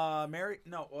 And Mary?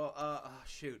 No, well,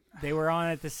 shoot. they were on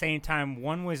at the same time.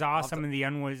 One was awesome, and the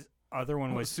other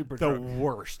one was super the drunk.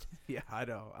 worst. Yeah, I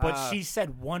know. But she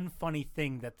said one funny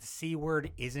thing, that the C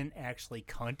word isn't actually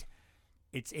cunt.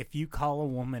 It's if you call a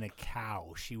woman a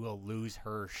cow, she will lose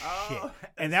her shit.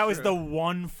 And that was true. the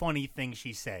one funny thing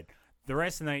she said. The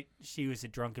rest of the night, she was a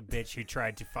drunken bitch who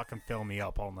tried to fucking fill me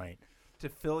up all night. To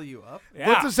fill you up? Yeah.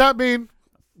 What does that mean?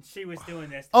 She was doing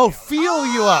this. Oh, feel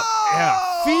you up.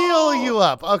 Yeah. Feel you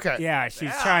up. Okay. Yeah,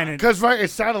 she's trying to. Because it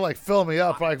sounded like fill me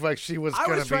up, like she was I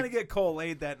going was trying to get Cole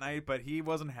laid that night, but he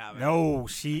wasn't having it. No,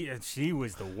 she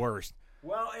was the worst.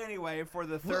 Well, anyway, for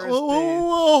the Thursday.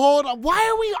 Whoa, hold on. Why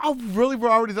are we? Oh, really? We're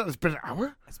already done. It's been an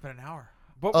hour. It's been an hour.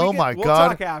 But Oh, my we'll God.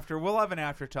 talk after. We'll have an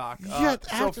after talk. Yeah.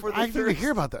 So for the I didn't even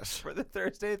hear about this. For the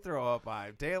Thursday throw up,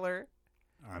 I'm Taylor.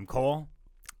 I'm Cole.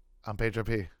 I'm Pedro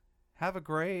P. Have a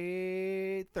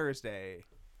great Thursday.